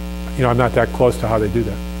what? I'm not that close to how they do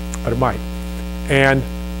that, but it might.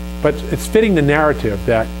 But it's fitting the narrative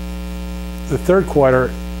that the third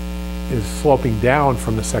quarter is sloping down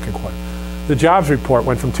from the second quarter. The jobs report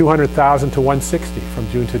went from 200,000 to 160 from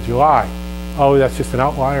June to July. Oh, that's just an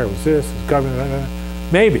outlier. It was this, it was government.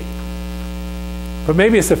 Maybe. But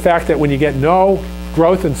maybe it's the fact that when you get no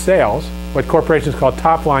growth in sales, what corporations call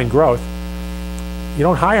top-line growth, you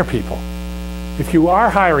don't hire people. If you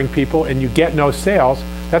are hiring people and you get no sales,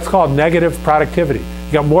 that's called negative productivity.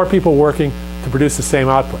 You got more people working to produce the same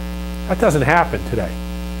output. That doesn't happen today.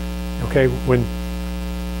 Okay, when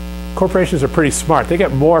corporations are pretty smart, they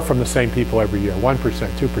get more from the same people every year, 1%,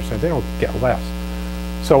 2%, they don't get less.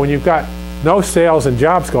 So when you've got no sales and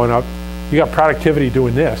jobs going up, you got productivity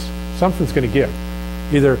doing this, something's going to give.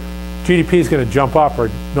 Either GDP is going to jump up or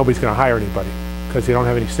nobody's going to hire anybody because you don't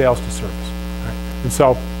have any sales to service. Right? And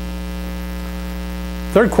so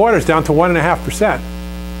third quarter is down to 1.5%,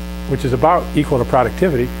 which is about equal to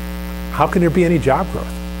productivity. How can there be any job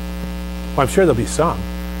growth? Well, I'm sure there'll be some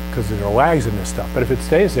because there are lags in this stuff. But if it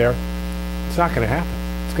stays there, it's not going to happen.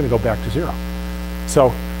 It's going to go back to zero.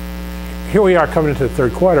 So here we are coming into the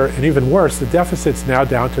third quarter, and even worse, the deficit's now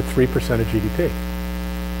down to 3% of GDP.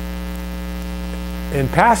 In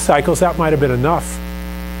past cycles, that might have been enough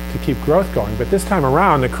to keep growth going, but this time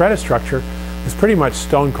around, the credit structure is pretty much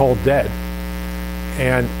stone cold dead,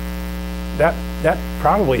 and that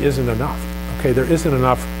probably isn't enough. Okay, there isn't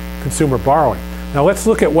enough consumer borrowing. Now let's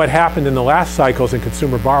look at what happened in the last cycles in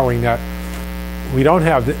consumer borrowing that we don't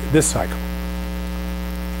have this cycle.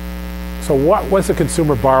 So what was the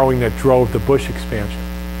consumer borrowing that drove the Bush expansion?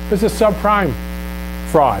 It was a subprime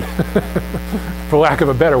fraud, for lack of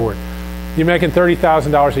a better word. You're making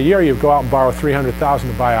 $30,000 a year, you go out and borrow $300,000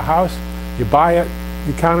 to buy a house, you buy it,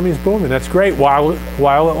 the economy is booming. That's great while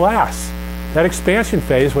it lasts. That expansion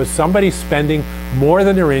phase was somebody spending more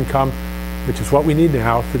than their income which is what we need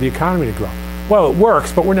now for the economy to grow. Well, it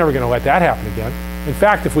works, but we're never going to let that happen again. In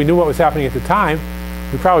fact, if we knew what was happening at the time,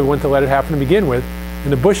 we probably wouldn't have let it happen to begin with,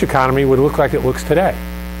 and the Bush economy would look like it looks today.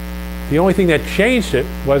 The only thing that changed it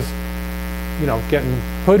was, getting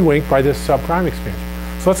hoodwinked by this subprime expansion.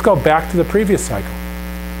 So let's go back to the previous cycle.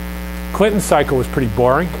 Clinton's cycle was pretty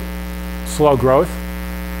boring, slow growth.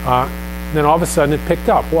 Then all of a sudden it picked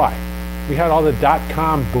up. Why? We had all the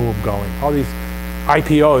dot-com boom going, all these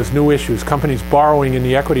IPOs, new issues, companies borrowing in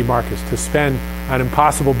the equity markets to spend on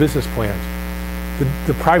impossible business plans.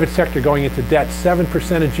 The private sector going into debt,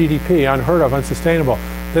 7% of GDP, unheard of, unsustainable.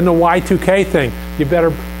 Then the Y2K thing, you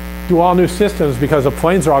better do all new systems because the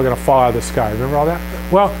planes are all going to fall out of the sky. Remember all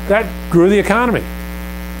that? Well, that grew the economy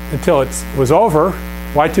until it was over.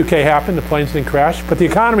 Y2K happened, the planes didn't crash, but the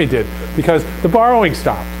economy did because the borrowing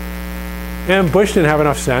stopped. And Bush didn't have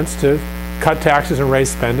enough sense to cut taxes and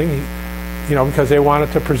raise spending, because they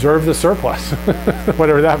wanted to preserve the surplus,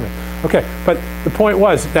 whatever that meant. Okay, but the point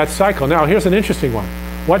was that cycle. Now, here's an interesting one.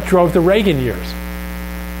 What drove the Reagan years?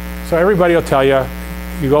 So everybody will tell you,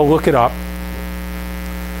 you go look it up.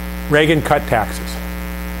 Reagan cut taxes.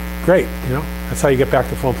 Great, that's how you get back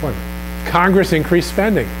to full employment. Congress increased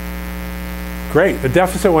spending. Great, the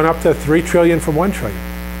deficit went up to $3 trillion from $1 trillion.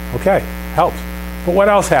 Okay, helps. But what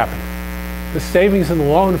else happened? The savings and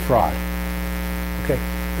loan fraud. Okay,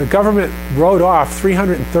 the government wrote off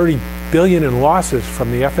 $330 billion in losses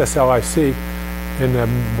from the FSLIC in the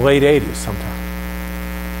late 80s sometime.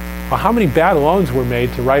 Well, how many bad loans were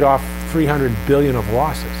made to write off $300 billion of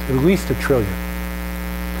losses? At least $1 trillion.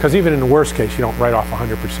 Because even in the worst case, you don't write off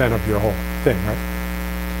 100% of your whole thing, right?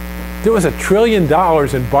 There was $1 trillion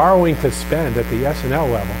in borrowing to spend at the S&L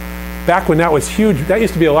level. Back when that was huge, that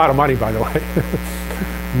used to be a lot of money, by the way,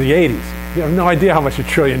 in the 80s. You have no idea how much $1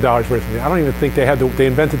 trillion worth of it. I don't even think they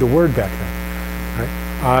invented the word back then. Right?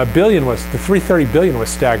 The $330 billion was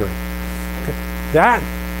staggering. Okay. That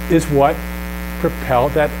is what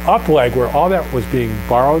propelled that up leg where all that was being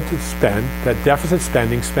borrowed to spend, that deficit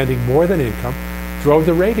spending more than income, drove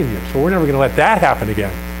the Reagan years. So we're never going to let that happen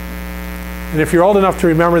again. And if you're old enough to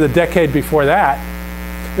remember the decade before that,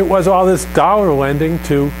 it was all this dollar lending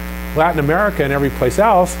to Latin America and every place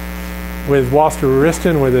else, with Walter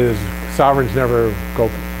Wriston, with his sovereigns never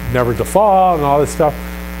default and all this stuff.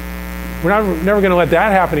 We're never going to let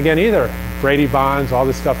that happen again either. Brady bonds, all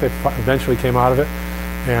this stuff that eventually came out of it,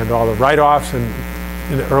 and all the write-offs, and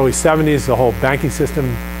in the early 70s, the whole banking system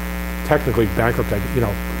technically bankrupt,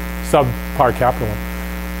 subpar capital.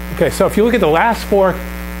 Okay, so if you look at the last four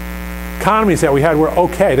economies that we had were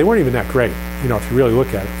okay. They weren't even that great, if you really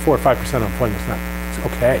look at it. 4 or 5% unemployment is it's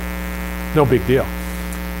okay. No big deal.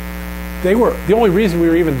 The only reason we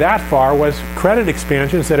were even that far was credit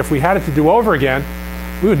expansions that if we had it to do over again,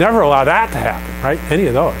 we would never allow that to happen, right? Any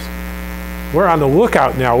of those. We're on the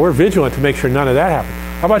lookout now. We're vigilant to make sure none of that happens.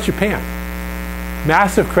 How about Japan?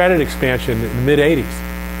 Massive credit expansion in the mid-80s.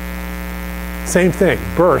 Same thing,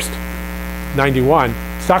 burst, 91.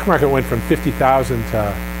 Stock market went from 50,000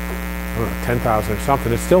 to, 10,000 or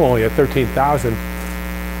something. It's still only at 13,000.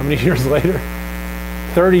 How many years later?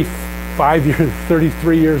 35 years,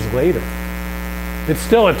 33 years later. It's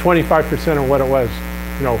still at 25% of what it was,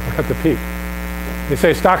 at the peak. They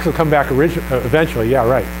say stocks will come back eventually. Yeah,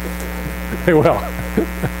 right. They will.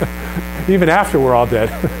 Even after we're all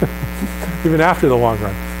dead. Even after the long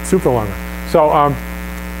run, super long run. So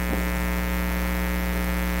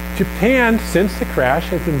Japan, since the crash,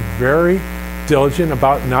 has been very diligent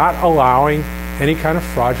about not allowing any kind of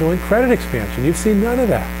fraudulent credit expansion. You've seen none of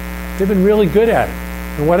that. They've been really good at it.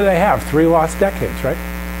 And what do they have? 3 lost decades, right?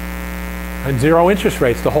 And 0 interest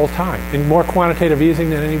rates the whole time. And more quantitative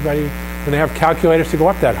easing than anybody, and they have calculators to go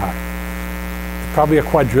up that high. It's probably a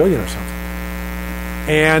quadrillion or something.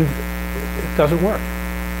 And it doesn't work.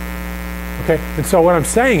 Okay? And so what I'm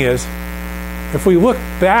saying is, if we look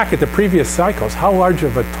back at the previous cycles, how large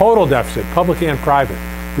of a total deficit, public and private,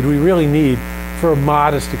 did we really need for a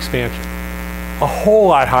modest expansion? A whole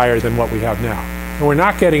lot higher than what we have now. And we're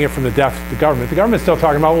not getting it from the government. The government's still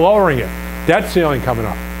talking about lowering it. Debt ceiling coming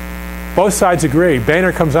up. Both sides agree.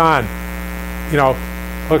 Boehner comes on.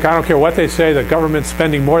 Look, I don't care what they say, the government's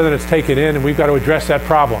spending more than it's taken in, and we've got to address that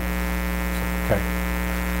problem. Okay.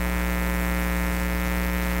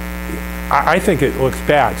 I think it looks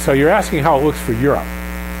bad. So you're asking how it looks for Europe.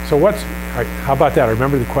 So how about that? I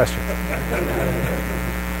remember the question.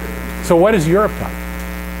 So what has Europe done?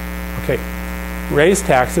 Okay, raise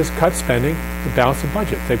taxes, cut spending, to balance the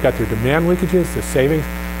budget. They've got their demand leakages, the savings.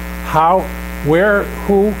 How, where,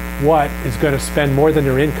 who, what is going to spend more than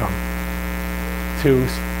their income to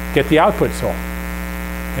get the output sold?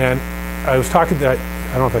 And I was talking to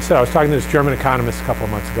I don't know if I said, I was talking to this German economist a couple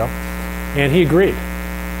of months ago, and he agreed.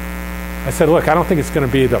 I said, look, I don't think it's going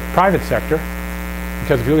to be the private sector,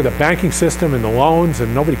 because if you look at the banking system and the loans,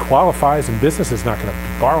 and nobody qualifies, and business is not going to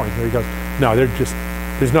be borrowing here. He goes, no,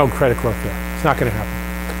 there's no credit growth there. It's not going to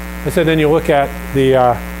happen. I said, then you look at the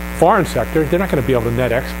foreign sector, they're not going to be able to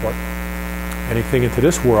net export anything into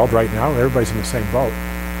this world right now. Everybody's in the same boat.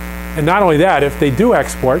 And not only that, if they do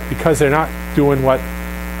export, because they're not doing what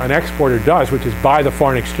an exporter does, which is buy the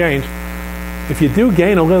foreign exchange, if you do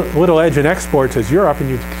gain a little edge in exports as Europe, and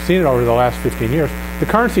you've seen it over the last 15 years, the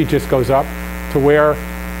currency just goes up to where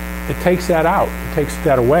it takes that out. It takes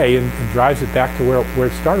that away and drives it back to where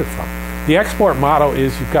it started from. The export model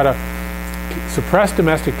is you've got to suppress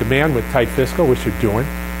domestic demand with tight fiscal, which you're doing.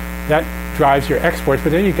 That drives your exports,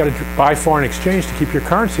 but then you've got to buy foreign exchange to keep your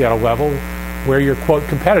currency at a level where you're, quote,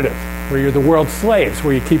 competitive, where you're the world's slaves,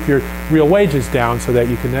 where you keep your real wages down so that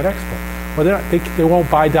you can net export. Well, they won't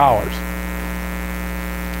buy dollars.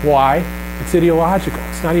 Why? It's ideological.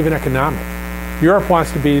 It's not even economic. Europe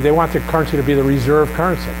they want their currency to be the reserve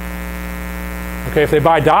currency. Okay, if they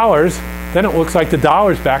buy dollars, then it looks like the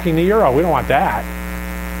dollar's backing the euro. We don't want that.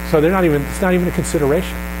 So it's not even a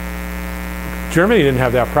consideration. Germany didn't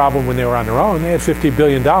have that problem when they were on their own. They had $50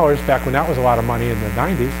 billion back when that was a lot of money in the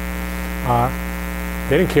 90s.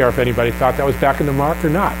 They didn't care if anybody thought that was back in the mark or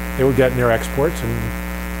not. They were getting their exports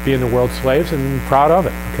and being the world's slaves and proud of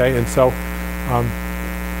it. Okay, and so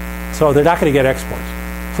they're not going to get exports.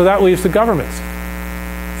 So that leaves the governments.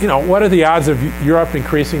 You know, what are the odds of Europe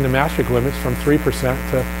increasing the Maastricht limits from 3%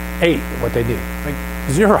 to 8%, what they need? Like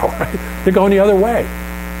 0, right? They're going the other way.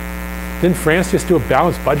 Didn't France just do a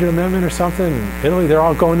balanced budget amendment or something? In Italy, they're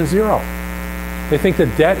all going to 0. They think the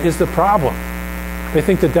debt is the problem. They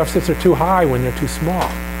think the deficits are too high when they're too small.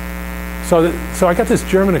 So I got this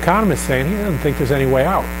German economist saying he doesn't think there's any way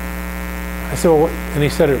out. I said, well, and he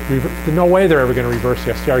said, there's no way they're ever going to reverse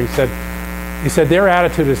the SDR. He said their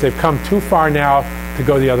attitude is they've come too far now to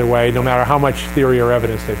go the other way, no matter how much theory or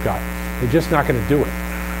evidence they've got. They're just not going to do it.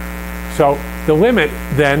 So the limit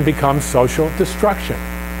then becomes social destruction.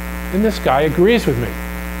 And this guy agrees with me.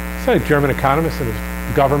 He's not a German economist in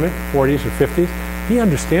his government, 40s or 50s. He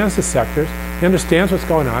understands the sectors. He understands what's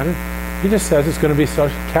going on. And he just says it's going to be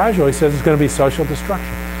social, casual. He says it's going to be social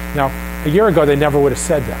destruction. Now, a year ago, they never would have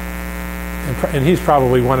said that. And he's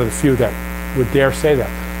probably one of the few that would dare say that.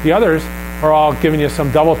 The others are all giving you some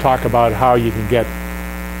double talk about how you can get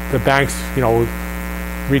the banks,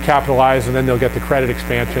 recapitalized, and then they'll get the credit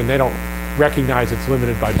expansion. They don't recognize it's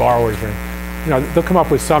limited by borrowers. They'll come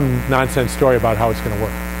up with some nonsense story about how it's going to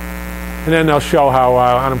work. And then they'll show how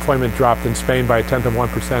unemployment dropped in Spain by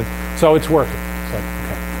 0.1%. So it's working. It's like,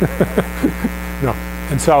 okay. No.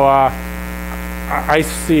 And so I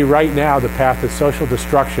see right now the path to social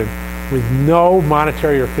destruction with no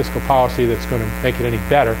monetary or fiscal policy that's going to make it any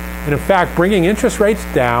better. And in fact, bringing interest rates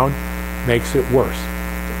down makes it worse.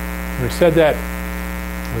 And I said that,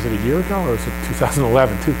 was it a year ago or was it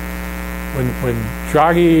 2011 too? When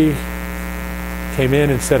Draghi came in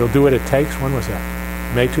and said he'll do what it takes, when was that?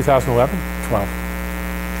 May 2011? 12.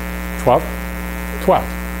 12?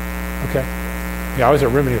 Okay. Yeah, I was at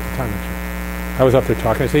Rimini at the time, actually. I was up there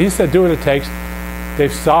talking. He said, do what it takes.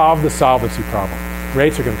 They've solved the solvency problem.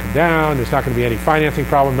 Rates are going to come down. There's not going to be any financing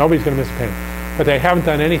problem. Nobody's going to miss a payment. But they haven't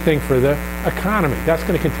done anything for the economy. That's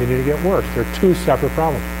going to continue to get worse. They're two separate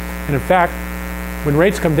problems. And in fact, when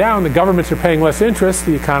rates come down, the governments are paying less interest.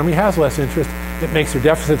 The economy has less interest. It makes their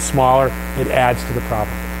deficits smaller. It adds to the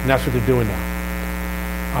problem. And that's what they're doing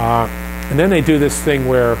now. And then they do this thing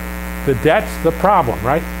where the debt's the problem,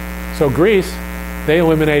 right? So Greece, they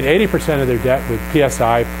eliminate 80% of their debt with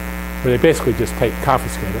PSI, where they basically just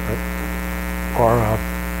confiscate it, right? Or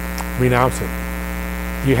renounce it.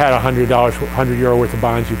 You had $100, €100 worth of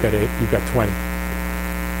bonds. You've got 20.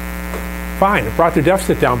 Fine. It brought their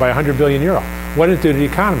deficit down by €100 billion. What did it do to the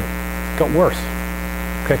economy? It got worse.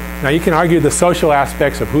 Okay. Now you can argue the social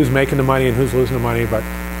aspects of who's making the money and who's losing the money, but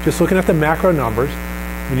just looking at the macro numbers,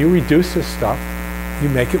 when you reduce this stuff, you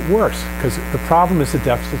make it worse because the problem is the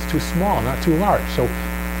deficit's too small, not too large. So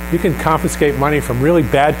you can confiscate money from really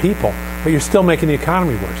bad people, but you're still making the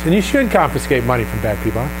economy worse. And you should confiscate money from bad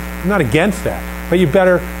people. I'm not against that. But you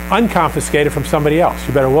better unconfiscate it from somebody else.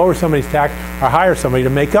 You better lower somebody's tax or hire somebody to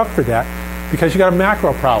make up for that because you got a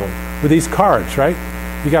macro problem with these cards, right?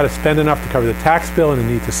 You got to spend enough to cover the tax bill and the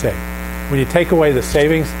need to save. When you take away the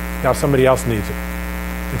savings, now somebody else needs it.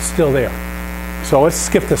 It's still there. So let's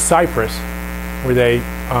skip to Cyprus, where they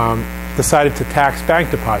decided to tax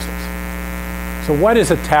bank deposits. So what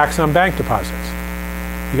is a tax on bank deposits?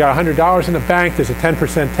 You got $100 in the bank, there's a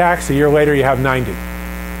 10% tax, a year later you have 90.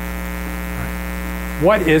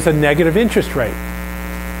 What is a negative interest rate?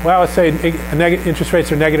 Well, let's say interest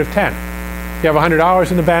rates are negative 10. You have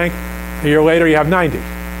 $100 in the bank, a year later you have 90.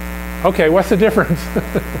 Okay, what's the difference?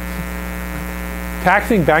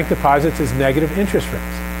 Taxing bank deposits is negative interest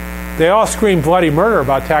rates. They all scream bloody murder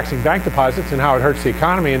about taxing bank deposits and how it hurts the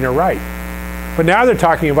economy, and they're right. But now they're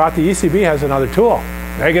talking about the ECB has another tool,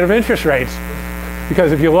 negative interest rates.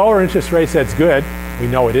 Because if you lower interest rates, that's good. We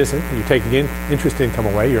know it isn't. You're taking interest income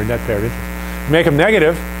away, you're a net payer of interest. You make them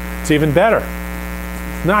negative, it's even better.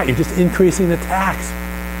 It's not, you're just increasing the tax.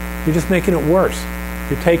 You're just making it worse.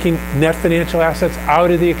 You're taking net financial assets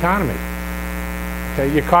out of the economy. Okay,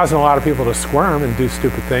 you're causing a lot of people to squirm and do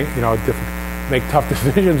stupid things, make tough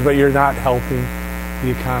decisions, but you're not helping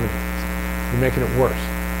the economy. You're making it worse.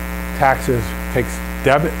 Taxes takes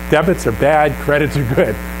debits are bad, credits are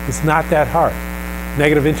good. It's not that hard.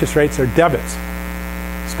 Negative interest rates are debits.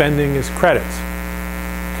 Spending is credits.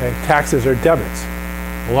 Okay, taxes are debits.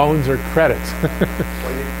 Loans are credits. Why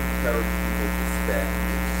didn't you encourage people to spend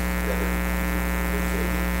instead of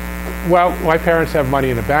saving? Well, my parents have money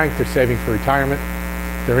in the bank. They're saving for retirement.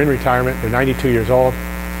 They're in retirement. They're 92 years old.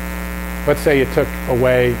 Let's say you took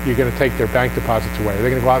away, you're going to take their bank deposits away. Are they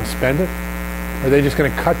going to go out and spend it? Or are they just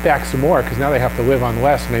going to cut back some more because now they have to live on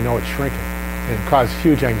less and they know it's shrinking and cause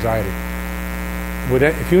huge anxiety?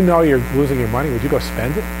 If you know you're losing your money, would you go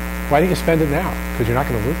spend it? Why didn't you spend it now? Because you're not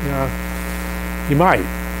going to lose? No, you might.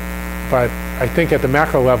 But I think at the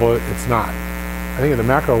macro level, it's not. I think at the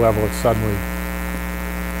macro level, it's suddenly... I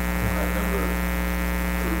remember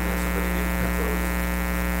when somebody didn't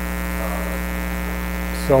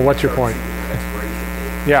So what's your point? expiration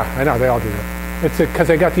date. Yeah, I know. They all do that. It's because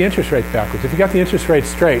they got the interest rates backwards. If you got the interest rates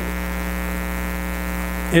straight,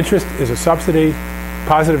 interest is a subsidy,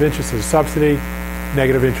 positive interest is a subsidy,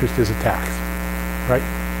 negative interest is a tax, right?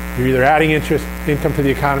 You're either adding income to the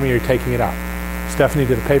economy, or you're taking it out. Stephanie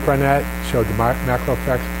did a paper on that, showed the macro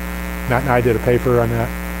effects. Matt and I did a paper on that,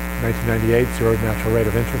 1998, zero natural rate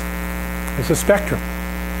of interest. It's a spectrum.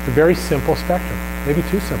 It's a very simple spectrum. Maybe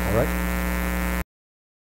too simple, right?